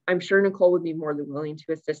I'm sure Nicole would be more than willing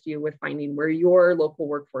to assist you with finding where your local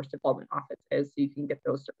workforce development office is so you can get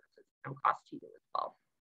those services at no cost to you as well.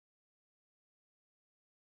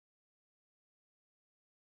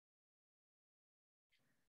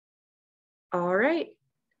 All right,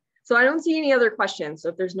 So I don't see any other questions. So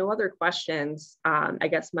if there's no other questions, I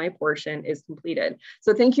guess my portion is completed.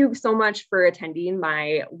 So thank you so much for attending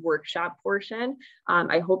my workshop portion.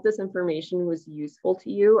 I hope this information was useful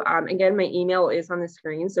to you. Again, my email is on the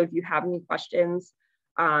screen. So if you have any questions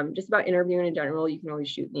just about interviewing in general, you can always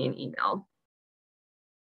shoot me an email.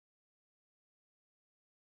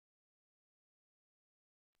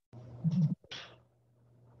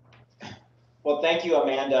 Well, thank you,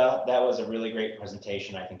 Amanda. That was a really great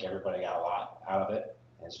presentation. I think everybody got a lot out of it.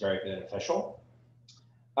 It's very beneficial.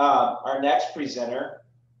 Our next presenter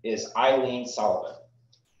is Eileen Sullivan.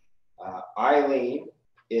 Eileen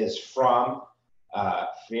is from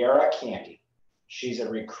Ferrara Candy. She's a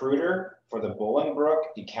recruiter for the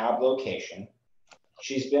Bolingbrook DeKalb location.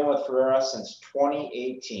 She's been with Ferrara since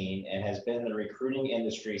 2018 and has been in the recruiting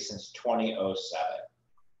industry since 2007.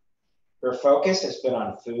 Her focus has been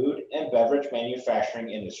on food and beverage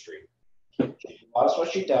manufacturing industry. She loves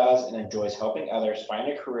what she does and enjoys helping others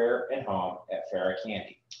find a career and home at Ferrara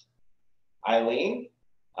Candy. Eileen,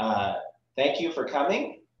 thank you for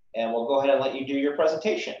coming, and we'll go ahead and let you do your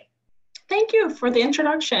presentation. Thank you for the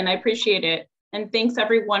introduction. I appreciate it. And thanks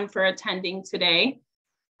everyone for attending today.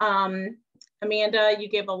 Amanda, you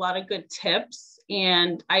gave a lot of good tips,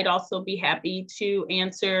 and I'd also be happy to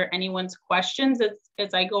answer anyone's questions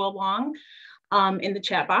as I go along in the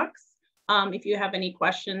chat box. If you have any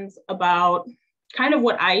questions about kind of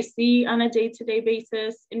what I see on a day-to-day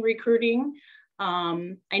basis in recruiting.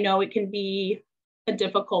 I know it can be a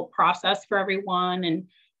difficult process for everyone, and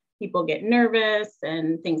people get nervous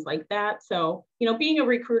and things like that. So, you know, being a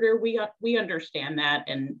recruiter, we understand that.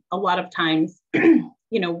 And a lot of times, you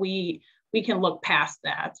know, we can look past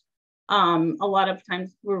that. A lot of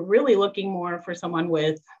times we're really looking more for someone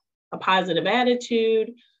with a positive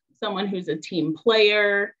attitude, someone who's a team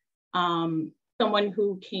player, someone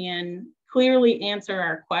who can clearly answer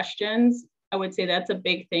our questions. I would say that's a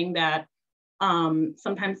big thing that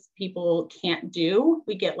sometimes people can't do.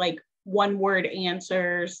 We get like one-word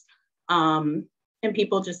answers, and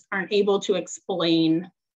people just aren't able to explain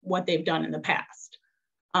what they've done in the past.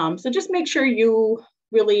 So just make sure you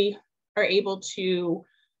really are able to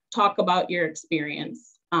talk about your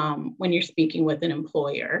experience when you're speaking with an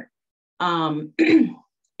employer.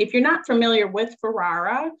 If you're not familiar with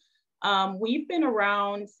Ferrara, we've been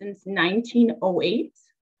around since 1908.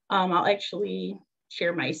 I'll actually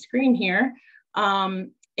share my screen here.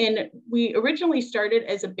 And we originally started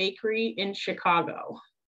as a bakery in Chicago.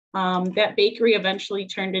 That bakery eventually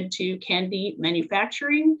turned into candy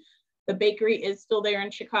manufacturing. The bakery is still there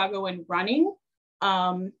in Chicago and running.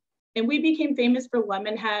 And we became famous for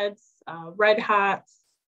lemon heads, red hots,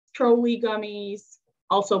 trolley gummies,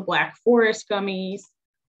 also Black Forest gummies,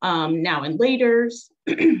 now in Laters.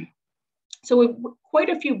 So we've quite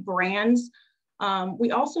a few brands.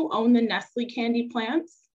 We also own the Nestle candy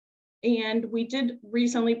plants, and we did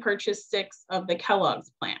recently purchase 6 of the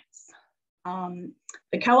Kellogg's plants.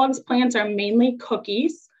 The Kellogg's plants are mainly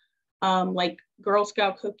cookies, like Girl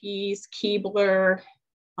Scout cookies, Keebler,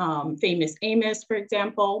 Famous Amos, for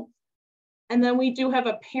example. And then we do have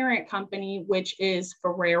a parent company, which is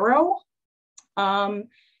Ferrero. And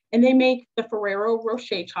they make the Ferrero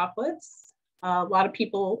Rocher chocolates. A lot of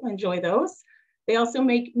people enjoy those. They also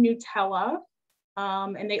make Nutella,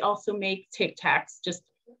 and they also make Tic Tacs, just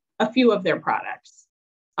a few of their products.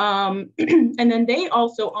 And then they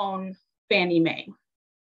also own Fannie Mae.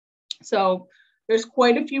 So there's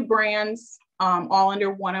quite a few brands all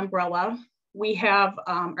under one umbrella. We have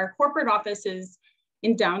our corporate offices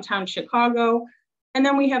in downtown Chicago, and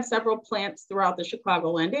then we have several plants throughout the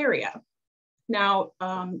Chicagoland area. Now,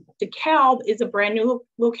 DeKalb is a brand new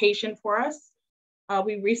location for us.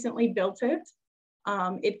 We recently built it.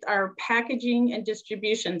 It's our packaging and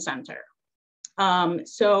distribution center.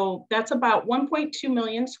 So that's about 1.2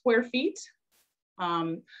 million square feet.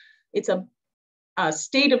 It's a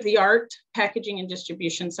state-of-the-art packaging and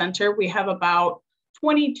distribution center. We have about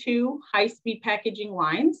 22 high-speed packaging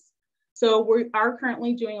lines. So we are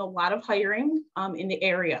currently doing a lot of hiring in the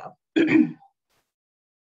area.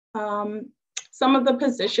 Some of the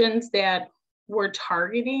positions that we're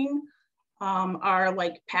targeting are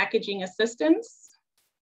like packaging assistants,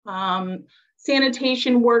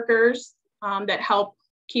 sanitation workers that help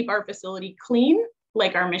keep our facility clean,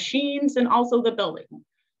 like our machines and also the building.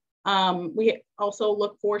 We also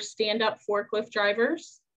look for stand-up forklift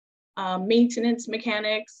drivers, maintenance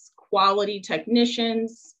mechanics, quality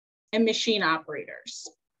technicians, and machine operators.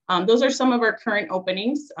 Those are some of our current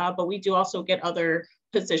openings, but we do also get other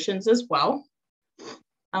positions as well.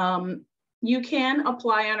 You can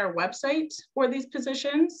apply on our website for these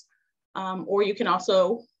positions, or you can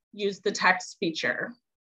also use the text feature.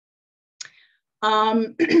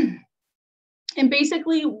 And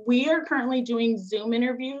basically, we are currently doing Zoom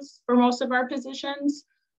interviews for most of our positions.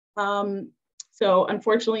 So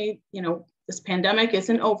unfortunately, this pandemic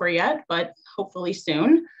isn't over yet, but hopefully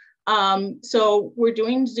soon. So we're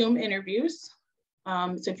doing Zoom interviews.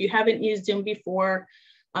 So if you haven't used Zoom before,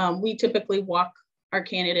 we typically walk our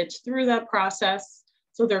candidates through that process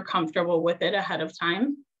so they're comfortable with it ahead of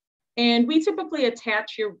time. And we typically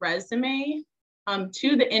attach your resume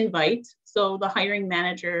to the invite, so the hiring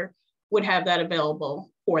manager would have that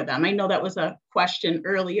available for them. I know that was a question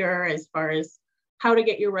earlier as far as how to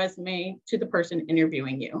get your resume to the person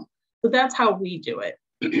interviewing you. So that's how we do it.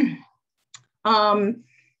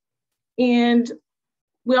 And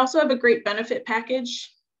we also have a great benefit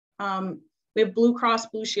package. We have Blue Cross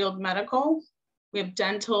Blue Shield Medical. We have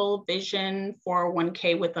dental, vision,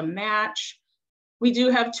 401k with a match. We do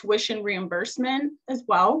have tuition reimbursement as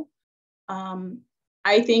well.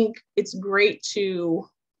 I think it's great to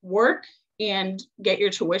work and get your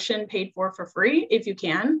tuition paid for free if you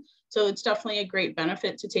can. So it's definitely a great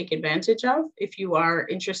benefit to take advantage of if you are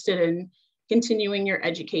interested in continuing your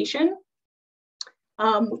education.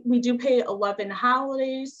 We do pay 11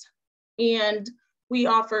 holidays, and we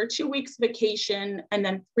offer 2 weeks vacation and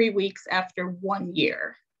then 3 weeks after 1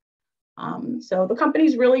 year. So the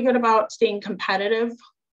company's really good about staying competitive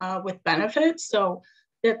with benefits. So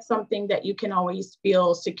that's something that you can always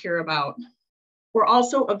feel secure about. We're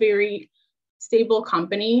also a very stable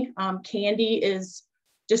company. Candy is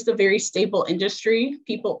just a very stable industry.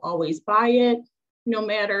 People always buy it, no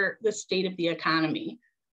matter the state of the economy.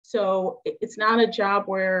 So it's not a job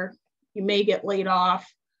where you may get laid off.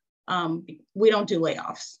 We don't do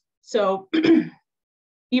layoffs. So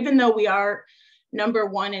even though we are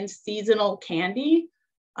 #1 in seasonal candy,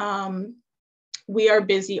 we are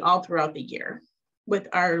busy all throughout the year with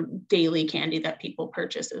our daily candy that people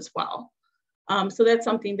purchase as well. So that's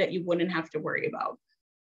something that you wouldn't have to worry about.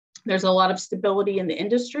 There's a lot of stability in the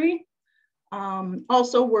industry.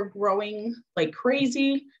 Also, we're growing like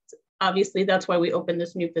crazy. Obviously, that's why we opened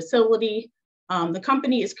this new facility. The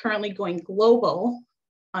company is currently going global,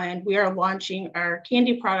 and we are launching our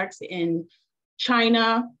candy products in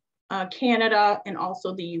China, Canada, and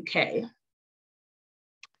also the UK.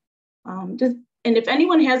 And if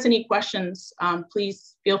anyone has any questions,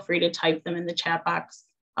 please feel free to type them in the chat box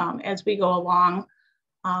as we go along.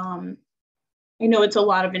 I know it's a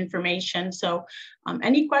lot of information, so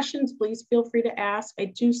any questions, please feel free to ask. I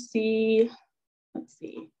do see, let's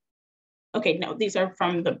see. Okay, no, these are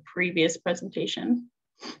from the previous presentation.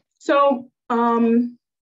 So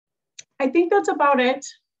I think that's about it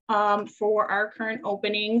for our current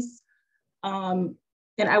openings. And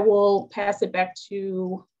I will pass it back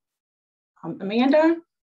to Amanda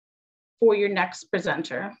for your next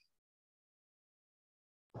presenter.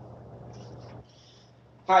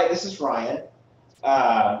 Hi, this is Ryan.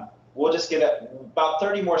 We'll just get about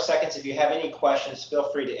 30 more seconds. If you have any questions, feel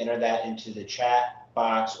free to enter that into the chat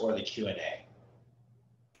box or the Q&A.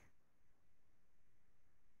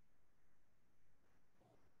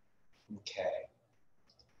 Okay.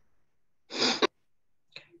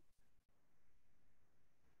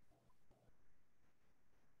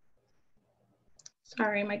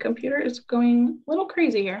 Sorry, my computer is going a little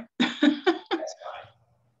crazy here. That's fine.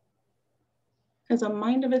 Has a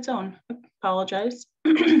mind of its own. Apologize.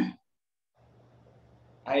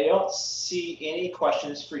 I don't see any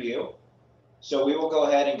questions for you. So we will go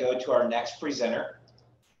ahead and go to our next presenter.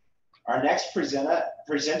 Our next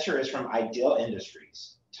presenter is from Ideal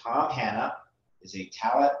Industries. Tom Hanna is a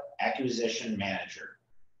talent acquisition manager.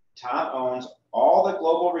 Tom owns all the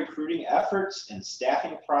global recruiting efforts and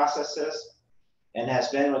staffing processes and has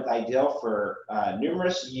been with Ideal for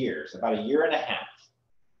numerous years, about 1.5 years.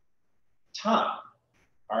 Tom,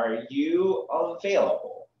 are you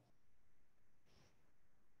available?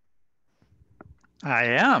 I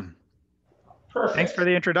am. Perfect. Thanks for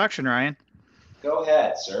the introduction, Ryan. Go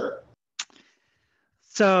ahead, sir.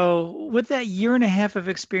 So with that 1.5 years of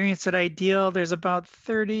experience at Ideal, there's about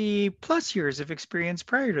 30+ years of experience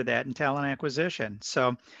prior to that in talent acquisition.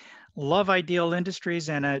 So love Ideal Industries,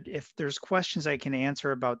 and if there's questions I can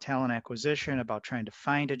answer about talent acquisition, about trying to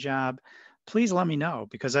find a job, please let me know,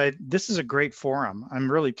 because this is a great forum.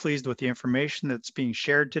 I'm really pleased with the information that's being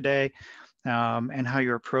shared today and how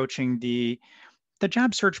you're approaching the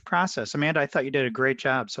job search process. Amanda, I thought you did a great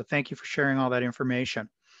job, so thank you for sharing all that information.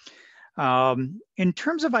 In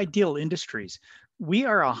terms of Ideal Industries, we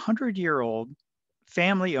are a 100-year-old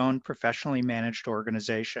family-owned, professionally managed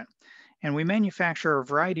organization, and we manufacture a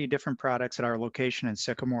variety of different products at our location in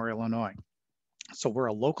Sycamore, Illinois. So we're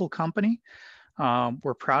a local company.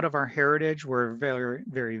 We're proud of our heritage. We're a very,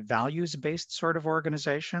 very values-based sort of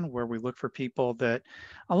organization where we look for people that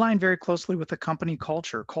align very closely with the company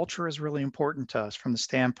culture. Culture is really important to us from the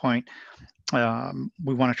standpoint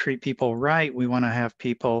we want to treat people right. We want to have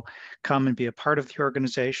people come and be a part of the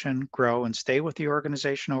organization, grow and stay with the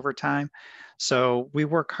organization over time. So we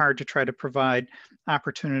work hard to try to provide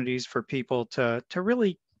opportunities for people to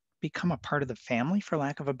really become a part of the family, for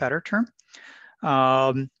lack of a better term.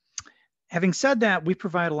 Having said that, we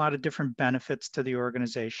provide a lot of different benefits to the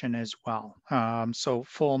organization as well. So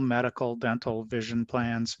full medical, dental, vision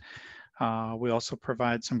plans. We also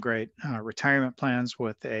provide some great retirement plans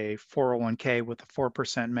with a 401k with a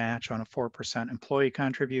 4% match on a 4% employee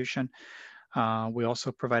contribution. We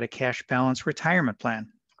also provide a cash balance retirement plan,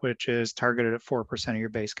 which is targeted at 4% of your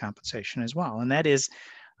base compensation as well. And that is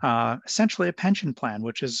essentially a pension plan,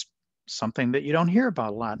 which is something that you don't hear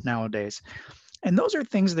about a lot nowadays. And those are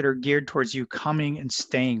things that are geared towards you coming and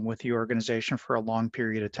staying with the organization for a long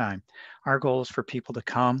period of time. Our goal is for people to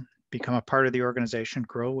come, become a part of the organization,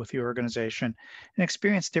 grow with the organization, and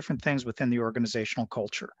experience different things within the organizational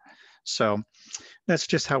culture. So that's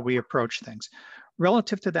just how we approach things.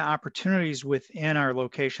 Relative to the opportunities within our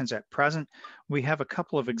locations at present, we have a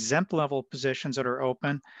couple of exempt level positions that are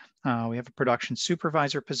open. We have a production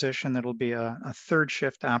supervisor position that'll be a third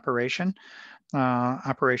shift operational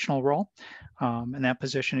role. And that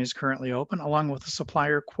position is currently open, along with a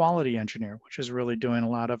supplier quality engineer, which is really doing a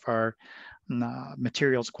lot of our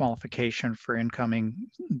materials qualification for incoming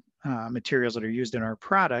materials that are used in our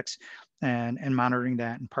products and monitoring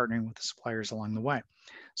that and partnering with the suppliers along the way.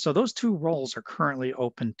 So those two roles are currently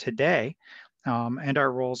open today and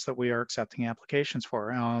are roles that we are accepting applications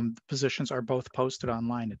for. The positions are both posted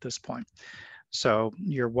online at this point. So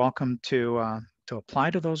you're welcome to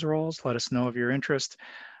apply to those roles. Let us know of your interest.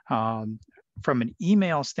 From an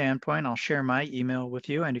email standpoint, I'll share my email with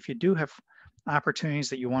you. And if you do have opportunities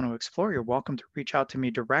that you want to explore, you're welcome to reach out to me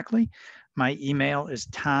directly. My email is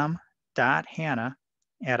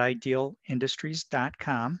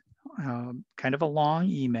tom.hanna@idealindustries.com. Kind of a long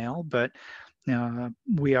email, but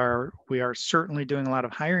we are certainly doing a lot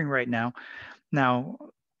of hiring right now. Now,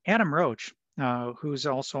 Adam Roach, who's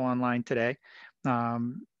also online today,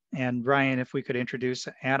 and Ryan, if we could introduce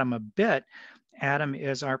Adam a bit. Adam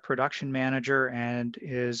is our production manager and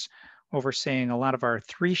is overseeing a lot of our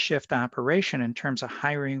 3-shift operation in terms of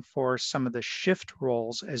hiring for some of the shift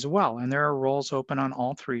roles as well. And there are roles open on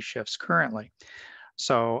all 3 shifts currently.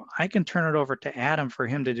 So I can turn it over to Adam for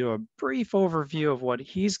him to do a brief overview of what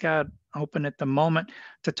he's got open at the moment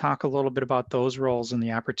to talk a little bit about those roles and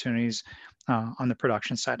the opportunities on the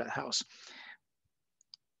production side of the house.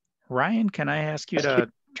 Ryan, can I ask you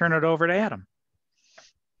to turn it over to Adam?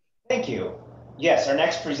 Thank you. Yes, our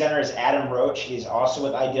next presenter is Adam Roach. He is also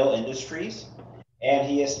with Ideal Industries, and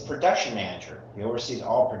he is the production manager. He oversees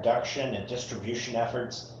all production and distribution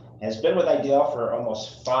efforts and has been with Ideal for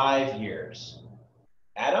almost 5 years.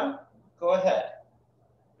 Adam, go ahead.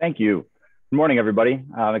 Thank you. Good morning, everybody.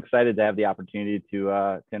 I'm excited to have the opportunity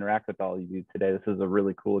to interact with all of you today. This is a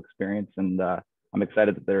really cool experience, and I'm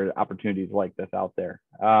excited that there are opportunities like this out there.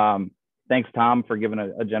 Thanks, Tom, for giving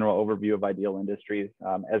a general overview of Ideal Industries.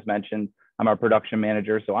 As mentioned, I'm our production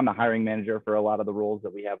manager, so I'm the hiring manager for a lot of the roles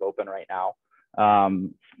that we have open right now.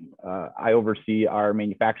 I oversee our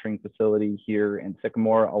manufacturing facility here in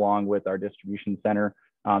Sycamore, along with our distribution center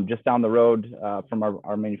just down the road from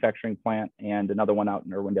our manufacturing plant, and another one out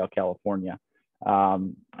in Irwindale, California.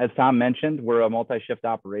 As Tom mentioned, we're a multi-shift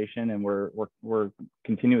operation, and we're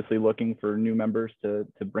continuously looking for new members to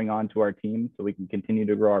bring on to our team so we can continue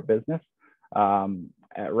to grow our business.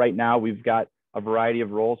 Right now, we've got a variety of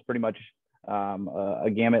roles, pretty much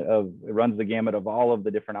it runs the gamut of all of the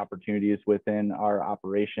different opportunities within our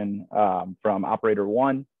operation, from operator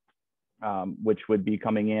 1, which would be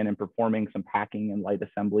coming in and performing some packing and light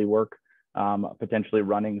assembly work, potentially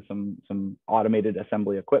running some automated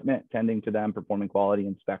assembly equipment, tending to them, performing quality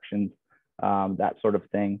inspections, that sort of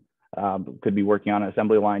thing. Could be working on an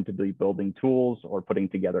assembly line to be building tools or putting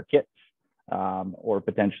together kits, or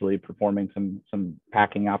potentially performing some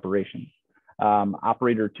packing operations.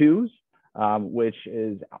 Operator 2s, which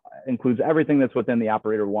includes everything that's within the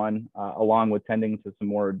operator 1, along with tending to some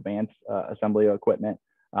more advanced assembly equipment,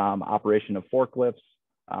 operation of forklifts,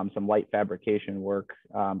 some light fabrication work,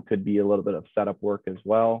 could be a little bit of setup work as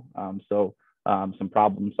well. So some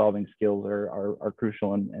problem solving skills are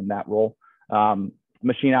crucial in that role.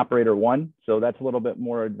 Machine operator 1, so that's a little bit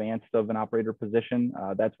more advanced of an operator position.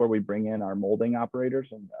 That's where we bring in our molding operators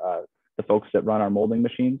and the folks that run our molding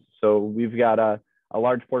machines. So we've got a a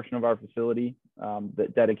large portion of our facility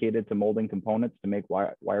that dedicated to molding components to make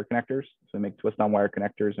wire connectors. So we make twist-on wire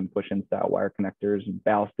connectors and push-in style wire connectors and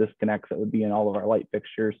ballast disconnects that would be in all of our light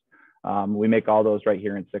fixtures. We make all those right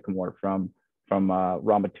here in Sycamore from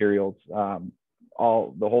raw materials. The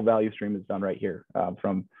whole value stream is done right here,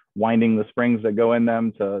 from winding the springs that go in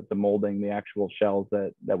them to molding the actual shells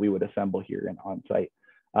that we would assemble here on site.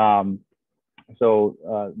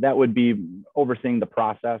 So that would be overseeing the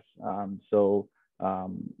process.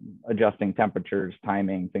 Adjusting temperatures,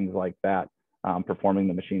 timing, things like that, performing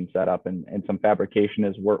the machine setup, and some fabrication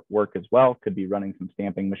is work as well. Could be running some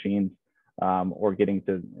stamping machines or getting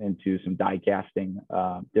into some die casting,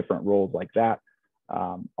 different roles like that.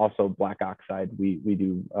 Also black oxide, we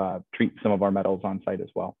do treat some of our metals on site as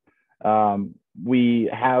well. We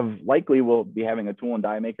likely will be having a tool and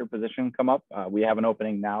die maker position come up. We have an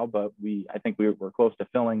opening now, but I think we're close to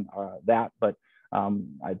filling that. But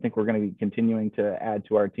I think we're going to be continuing to add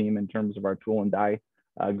to our team in terms of our tool and die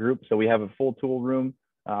group. So we have a full tool room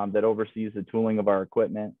that oversees the tooling of our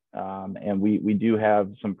equipment. And we do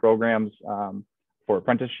have some programs for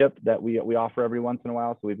apprenticeship that we offer every once in a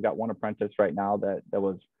while. So we've got one apprentice right now that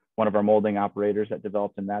was one of our molding operators that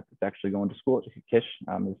developed in that's actually going to school at Kish,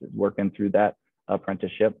 is working through that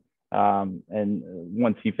apprenticeship. And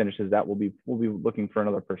once he finishes that, we'll be looking for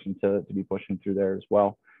another person to be pushing through there as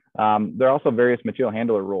well. There are also various material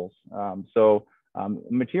handler roles.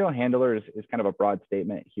 Material handler is kind of a broad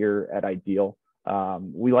statement here at Ideal.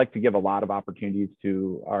 We like to give a lot of opportunities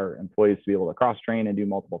to our employees to be able to cross-train and do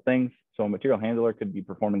multiple things. So a material handler could be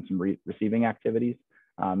performing some receiving activities,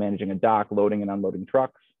 managing a dock, loading and unloading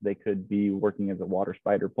trucks. They could be working as a water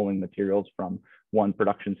spider, pulling materials from one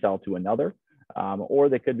production cell to another, or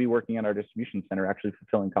they could be working in our distribution center, actually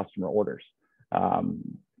fulfilling customer orders.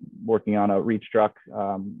 Working on a reach truck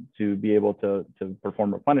to be able to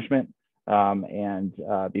perform replenishment and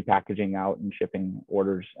be packaging out and shipping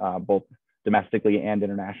orders both domestically and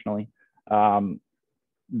internationally.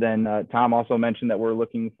 Then Tom also mentioned that we're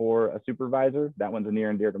looking for a supervisor. That one's near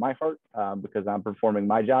and dear to my heart because I'm performing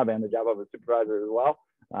my job and the job of a supervisor as well.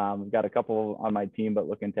 We've got a couple on my team, but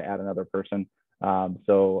looking to add another person.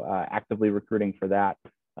 So actively recruiting for that.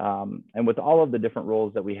 And with all of the different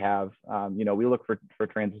roles that we have, we look for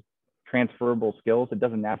transferable skills. It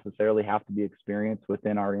doesn't necessarily have to be experience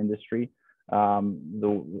within our industry.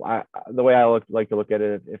 The way I like to look at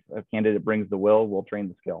it, if a candidate brings the will, we'll train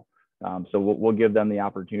the skill. So we'll give them the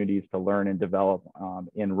opportunities to learn and develop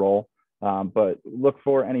in role. But look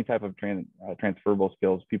for any type of transferable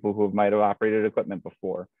skills, people who might have operated equipment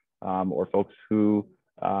before, or folks who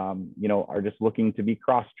are just looking to be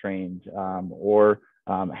cross-trained or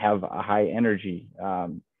have a high energy,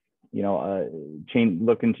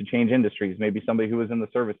 looking to change industries. Maybe somebody who was in the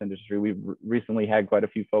service industry. We've recently had quite a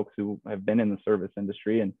few folks who have been in the service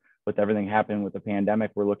industry, and with everything happening with the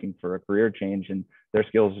pandemic, we're looking for a career change, and their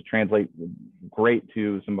skills translate great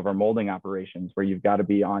to some of our molding operations where you've got to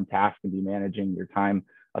be on task and be managing your time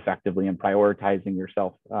effectively and prioritizing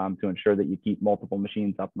yourself to ensure that you keep multiple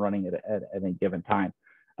machines up and running at any given time.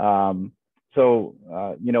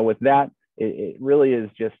 With that, it really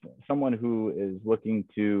is just someone who is looking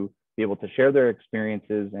to be able to share their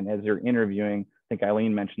experiences. And as you're interviewing, I think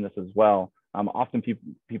Eileen mentioned this as well. Often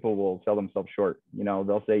people will sell themselves short.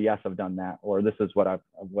 They'll say, yes, I've done that, or this is what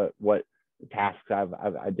tasks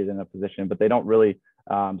I did in a position, but they don't really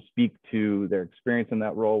speak to their experience in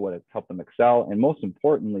that role, what it's helped them excel, and most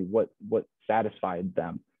importantly, what satisfied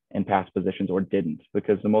them in past positions or didn't,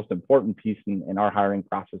 because the most important piece in our hiring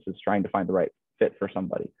process is trying to find the right fit for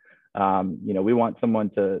somebody. We want someone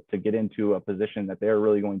to get into a position that they're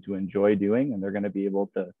really going to enjoy doing, and they're going to be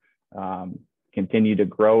able to continue to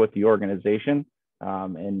grow with the organization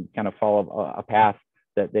and kind of follow a path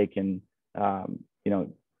that they can,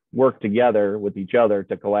 work together with each other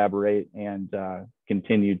to collaborate and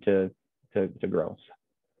continue to grow.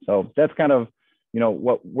 So that's kind of,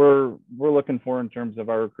 what we're looking for in terms of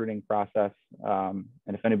our recruiting process. And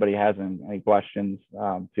if anybody has any questions,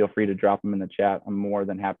 feel free to drop them in the chat. I'm more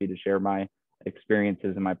than happy to share my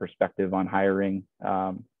experiences and my perspective on hiring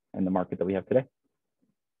and the market that we have today.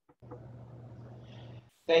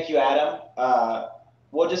 Thank you, Adam.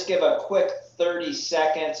 We'll just give a quick 30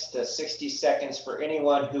 seconds to 60 seconds for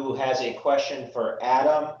anyone who has a question for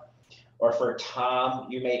Adam or for Tom.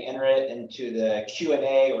 You may enter it into the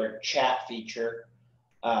Q&A or chat feature.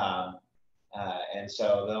 And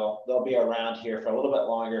so they'll be around here for a little bit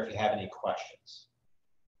longer if you have any questions.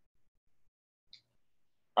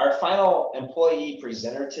 Our final employee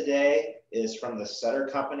presenter today is from the Suter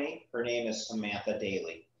Company. Her name is Samantha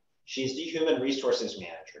Daly. She's the Human Resources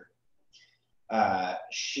Manager.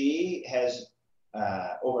 She has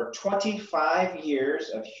over 25 years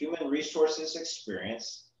of human resources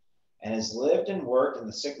experience and has lived and worked in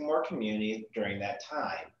the Sycamore community during that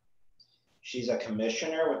time. She's a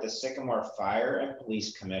commissioner with the Sycamore Fire and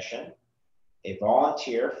Police Commission, a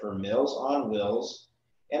volunteer for Meals on Wheels,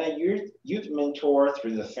 and a youth mentor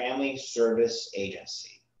through the Family Service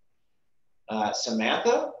Agency.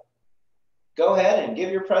 Samantha, go ahead and give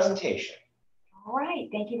your presentation. All right,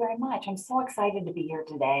 thank you very much. I'm so excited to be here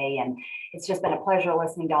today, and it's just been a pleasure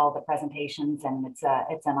listening to all the presentations, and it's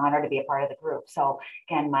an honor to be a part of the group. So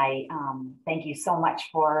again, thank you so much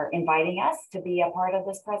for inviting us to be a part of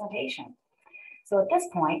this presentation. So at this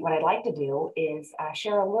point, what I'd like to do is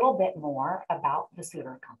share a little bit more about the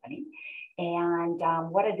Suter Company and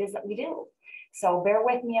what it is that we do. So bear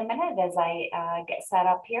with me a minute as I get set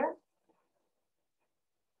up here.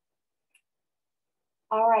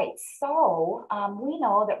 All right, so we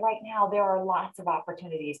know that right now there are lots of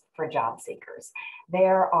opportunities for job seekers.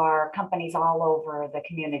 There are companies all over the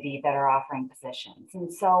community that are offering positions.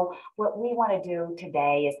 And so what we want to do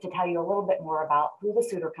today is to tell you a little bit more about who the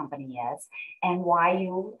Suter Company is and why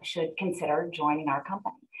you should consider joining our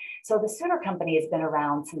company. So the Suter Company has been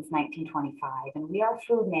around since 1925, and we are a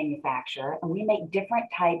food manufacturer, and we make different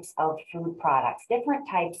types of food products, different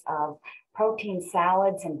types of protein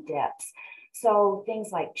salads and dips. So things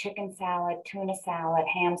like chicken salad, tuna salad,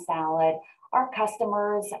 ham salad. Our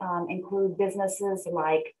customers include businesses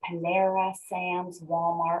like Panera, Sam's,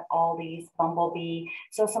 Walmart, Aldi's, Bumblebee.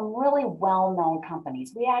 So some really well-known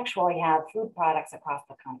companies. We actually have food products across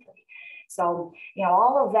the country. So, you know,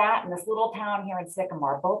 all of that in this little town here in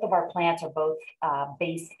Sycamore, both of our plants are both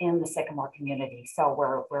based in the Sycamore community. So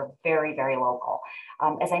we're very, very local.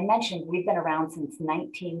 As I mentioned, we've been around since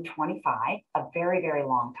 1925, a very, very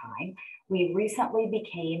long time. We recently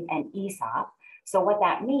became an ESOP. So what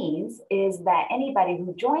that means is that anybody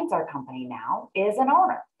who joins our company now is an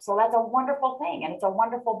owner. So that's a wonderful thing. And it's a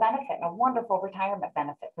wonderful benefit, and a wonderful retirement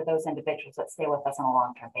benefit for those individuals that stay with us on a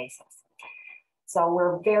long-term basis. So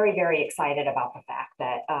we're very, very excited about the fact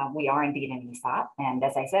that we are indeed an ESOP. And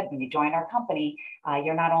as I said, when you join our company,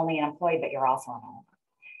 you're not only an employee, but you're also an owner.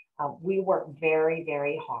 We work very,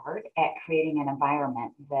 very hard at creating an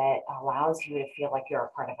environment that allows you to feel like you're a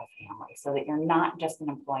part of a family, so that you're not just an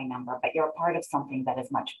employee member, but you're a part of something that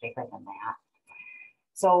is much bigger than that.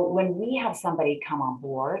 So when we have somebody come on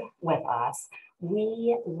board with us,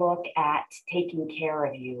 we look at taking care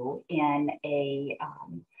of you in a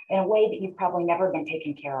way that you've probably never been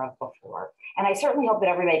taken care of before. And I certainly hope that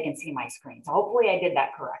everybody can see my screen. So hopefully I did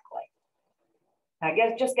that correctly. I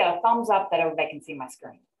guess just get a thumbs up that everybody can see my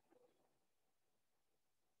screen.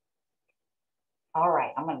 All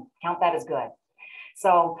right, I'm gonna count that as good.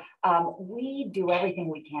 So we do everything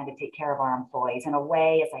we can to take care of our employees in a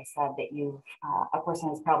way, as I said, that a person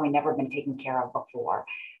has probably never been taken care of before.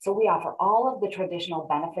 So we offer all of the traditional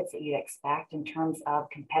benefits that you'd expect in terms of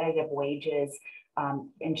competitive wages,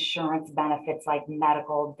 insurance benefits like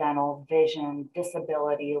medical, dental, vision,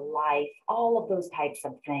 disability, life, all of those types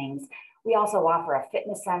of things. We also offer a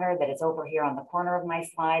fitness center that is over here on the corner of my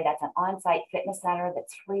slide. That's an on-site fitness center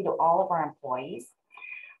that's free to all of our employees.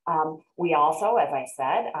 We also, as I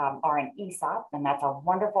said, are an ESOP, and that's a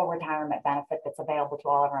wonderful retirement benefit that's available to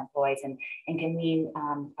all of our employees and can mean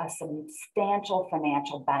a substantial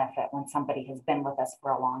financial benefit when somebody has been with us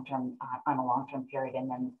for a long-term, on a long-term period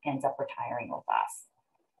and then ends up retiring with us.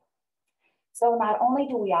 So not only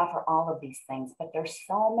do we offer all of these things, but there's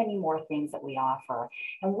so many more things that we offer.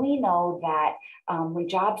 And we know that when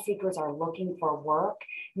job seekers are looking for work,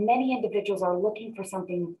 many individuals are looking for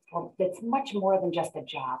something that's much more than just a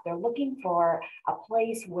job. They're looking for a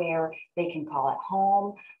place where they can call it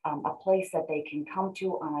home, a place that they can come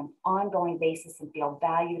to on an ongoing basis and feel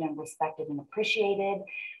valued and respected and appreciated.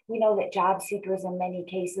 We know that job seekers in many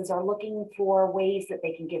cases are looking for ways that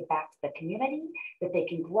they can give back to the community, that they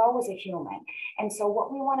can grow as a human. And so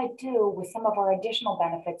what we want to do with some of our additional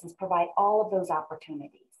benefits is provide all of those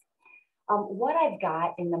opportunities. What I've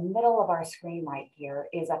got in the middle of our screen right here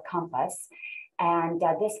is a compass. And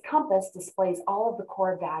this compass displays all of the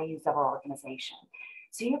core values of our organization.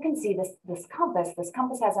 So you can see this compass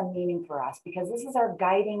has a meaning for us because this is our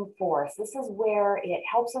guiding force. This is where it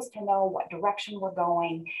helps us to know what direction we're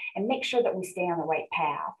going and make sure that we stay on the right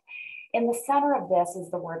path. In the center of this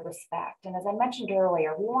is the word respect. And as I mentioned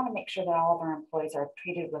earlier, we want to make sure that all of our employees are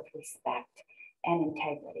treated with respect and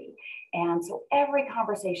integrity. And so every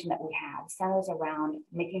conversation that we have centers around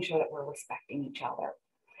making sure that we're respecting each other.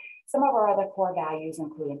 Some of our other core values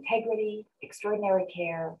include integrity, extraordinary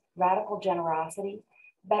care, radical generosity,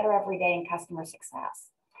 better every day, and customer success.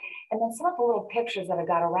 And then some of the little pictures that I've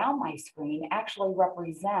got around my screen actually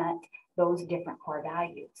represent those different core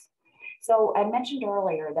values. So I mentioned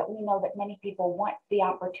earlier that we know that many people want the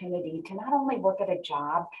opportunity to not only work at a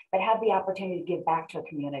job, but have the opportunity to give back to a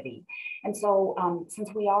community. And so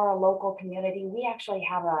since we are a local community, we actually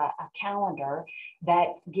have a calendar that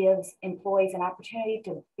gives employees an opportunity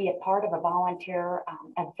to be a part of a volunteer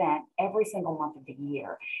event every single month of the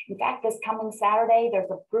year. In fact, this coming Saturday,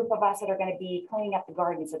 there's a group of us that are going to be cleaning up the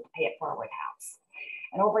gardens at the Pay It Forward House.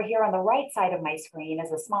 And over here on the right side of my screen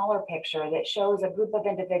is a smaller picture that shows a group of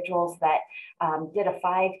individuals that did a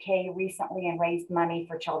 5K recently and raised money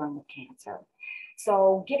for children with cancer.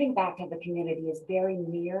 So giving back to the community is very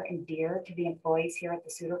near and dear to the employees here at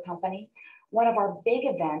the Suter Company. One of our big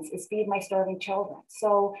events is Feed My Starving Children.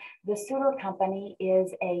 So the Suter Company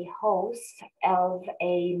is a host of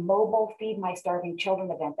a mobile Feed My Starving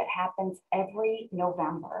Children event that happens every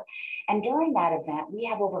November. And during that event, we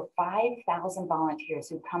have over 5,000 volunteers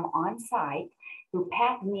who come on site, who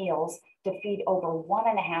pack meals to feed over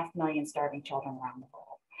 1.5 million starving children around the world.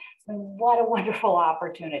 So what a wonderful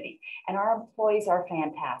opportunity. And our employees are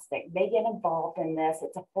fantastic. They get involved in this.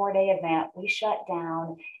 It's a 4-day event. We shut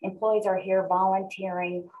down. Employees are here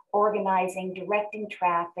volunteering, organizing, directing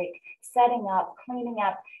traffic, setting up, cleaning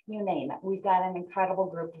up, you name it. We've got an incredible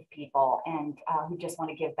group of people and who just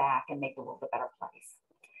want to give back and make the world a better place.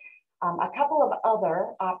 A couple of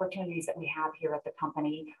other opportunities that we have here at the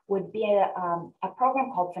company would be a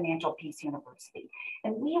program called Financial Peace University.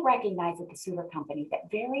 And we recognize at the Suter Company that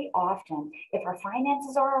very often, if our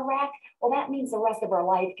finances are a wreck, well, that means the rest of our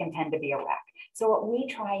life can tend to be a wreck. So what we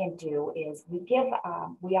try and do is we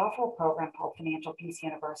offer a program called Financial Peace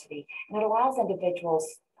University, and it allows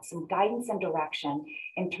individuals some guidance and direction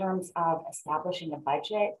in terms of establishing a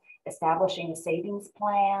budget, establishing a savings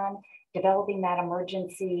plan, developing that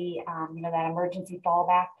emergency, that emergency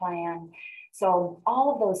fallback plan. So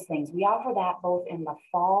all of those things, we offer that both in the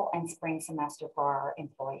fall and spring semester for our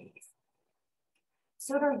employees.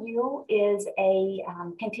 Suter U is a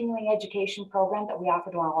continuing education program that we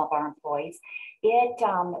offer to all of our employees.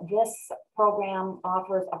 This program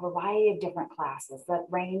offers a variety of different classes that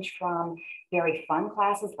range from very fun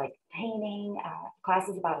classes like painting,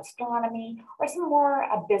 classes about astronomy, or some more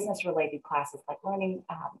business-related classes like learning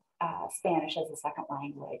Spanish as a second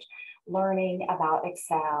language, learning about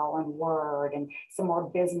Excel and Word, and some more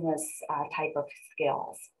business type of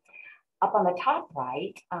skills. Up on the top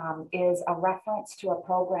right is a reference to a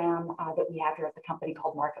program that we have here at the company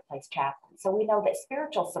called Marketplace Chaplain. So we know that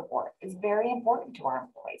spiritual support is very important to our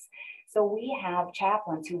employees. So we have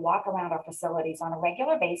chaplains who walk around our facilities on a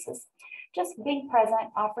regular basis, just being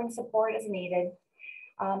present, offering support as needed.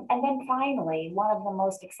 And then finally, one of the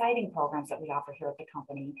most exciting programs that we offer here at the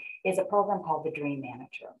company is a program called the Dream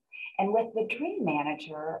Manager. And with the Dream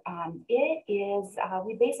Manager,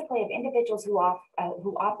 we basically have individuals who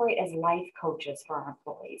operate as life coaches for our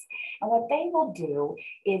employees. And what they will do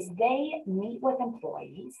is they meet with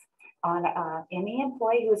employees, on any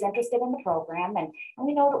employee who is interested in the program. And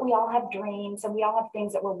we know that we all have dreams and we all have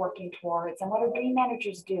things that we're working towards. And what our dream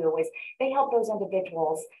managers do is they help those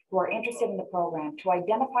individuals who are interested in the program to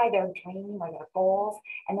identify their dream or their goals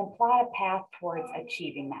and then plot a path towards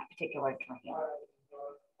achieving that particular dream.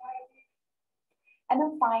 And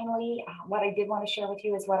then finally, what I did want to share with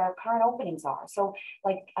you is what our current openings are. So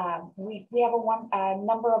we have a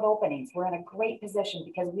number of openings. We're in a great position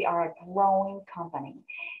because we are a growing company.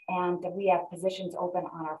 And we have positions open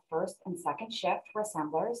on our first and second shift for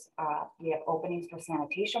assemblers. We have openings for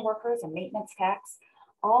sanitation workers and maintenance techs.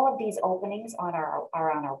 All of these openings are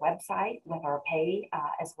on our website with our pay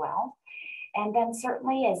as well. And then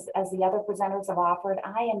certainly, as the other presenters have offered,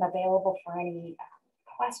 I am available for any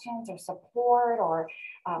questions or support or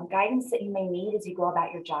guidance that you may need as you go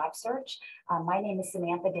about your job search. My name is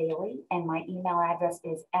Samantha Daly, and my email address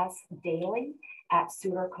is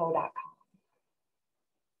sdaly@suterco.com.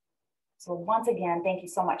 So once again, thank you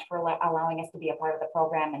so much for allowing us to be a part of the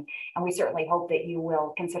program, and we certainly hope that you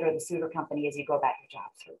will consider the Suter Company as you go about your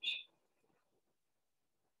job search.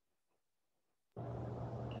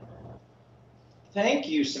 Thank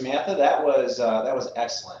you, Samantha. That was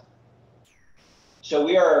excellent. So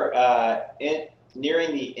we are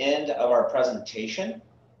nearing the end of our presentation.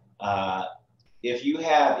 If you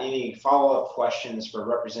have any follow-up questions for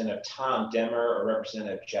Representative Tom Demmer or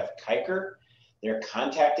Representative Jeff Keicher, their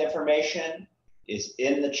contact information is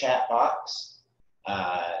in the chat box.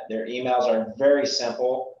 Their emails are very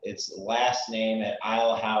simple. It's last name at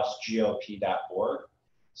islehouseGOP.org.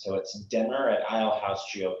 So it's Demmer at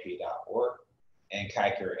islehouseGOP.org and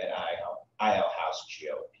Keicher at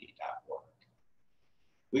islehouseGOP.org.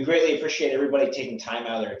 We greatly appreciate everybody taking time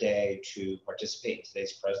out of their day to participate in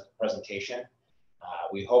today's presentation.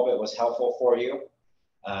 We hope it was helpful for you.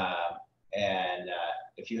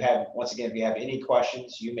 If you have, once again, if you have any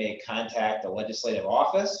questions, you may contact the legislative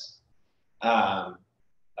office of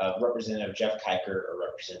Representative Jeff Keicher or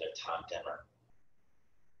Representative Tom Demmer.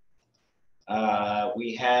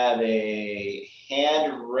 We have a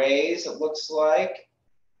hand raise, it looks like.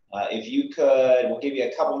 If you could, we'll give you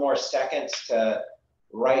a couple more seconds to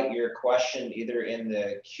write your question either in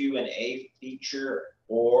the Q&A feature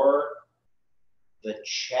or the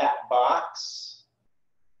chat box.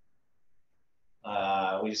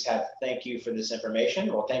 We just have thank you for this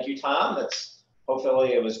information. Well, thank you, Tom. That's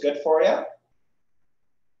hopefully it was good for you.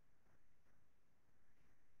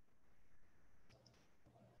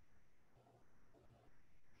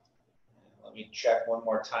 Let me check one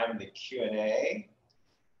more time the Q&A.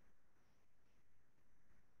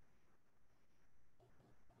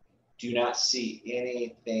 Do not see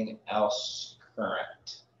anything else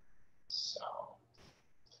current. So,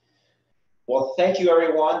 well, thank you,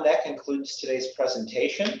 everyone. That concludes today's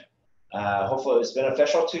presentation. Hopefully it was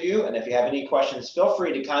beneficial to you. And if you have any questions, feel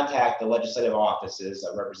free to contact the legislative offices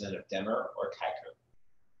of Representative Demmer or Keicher.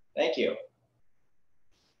 Thank you.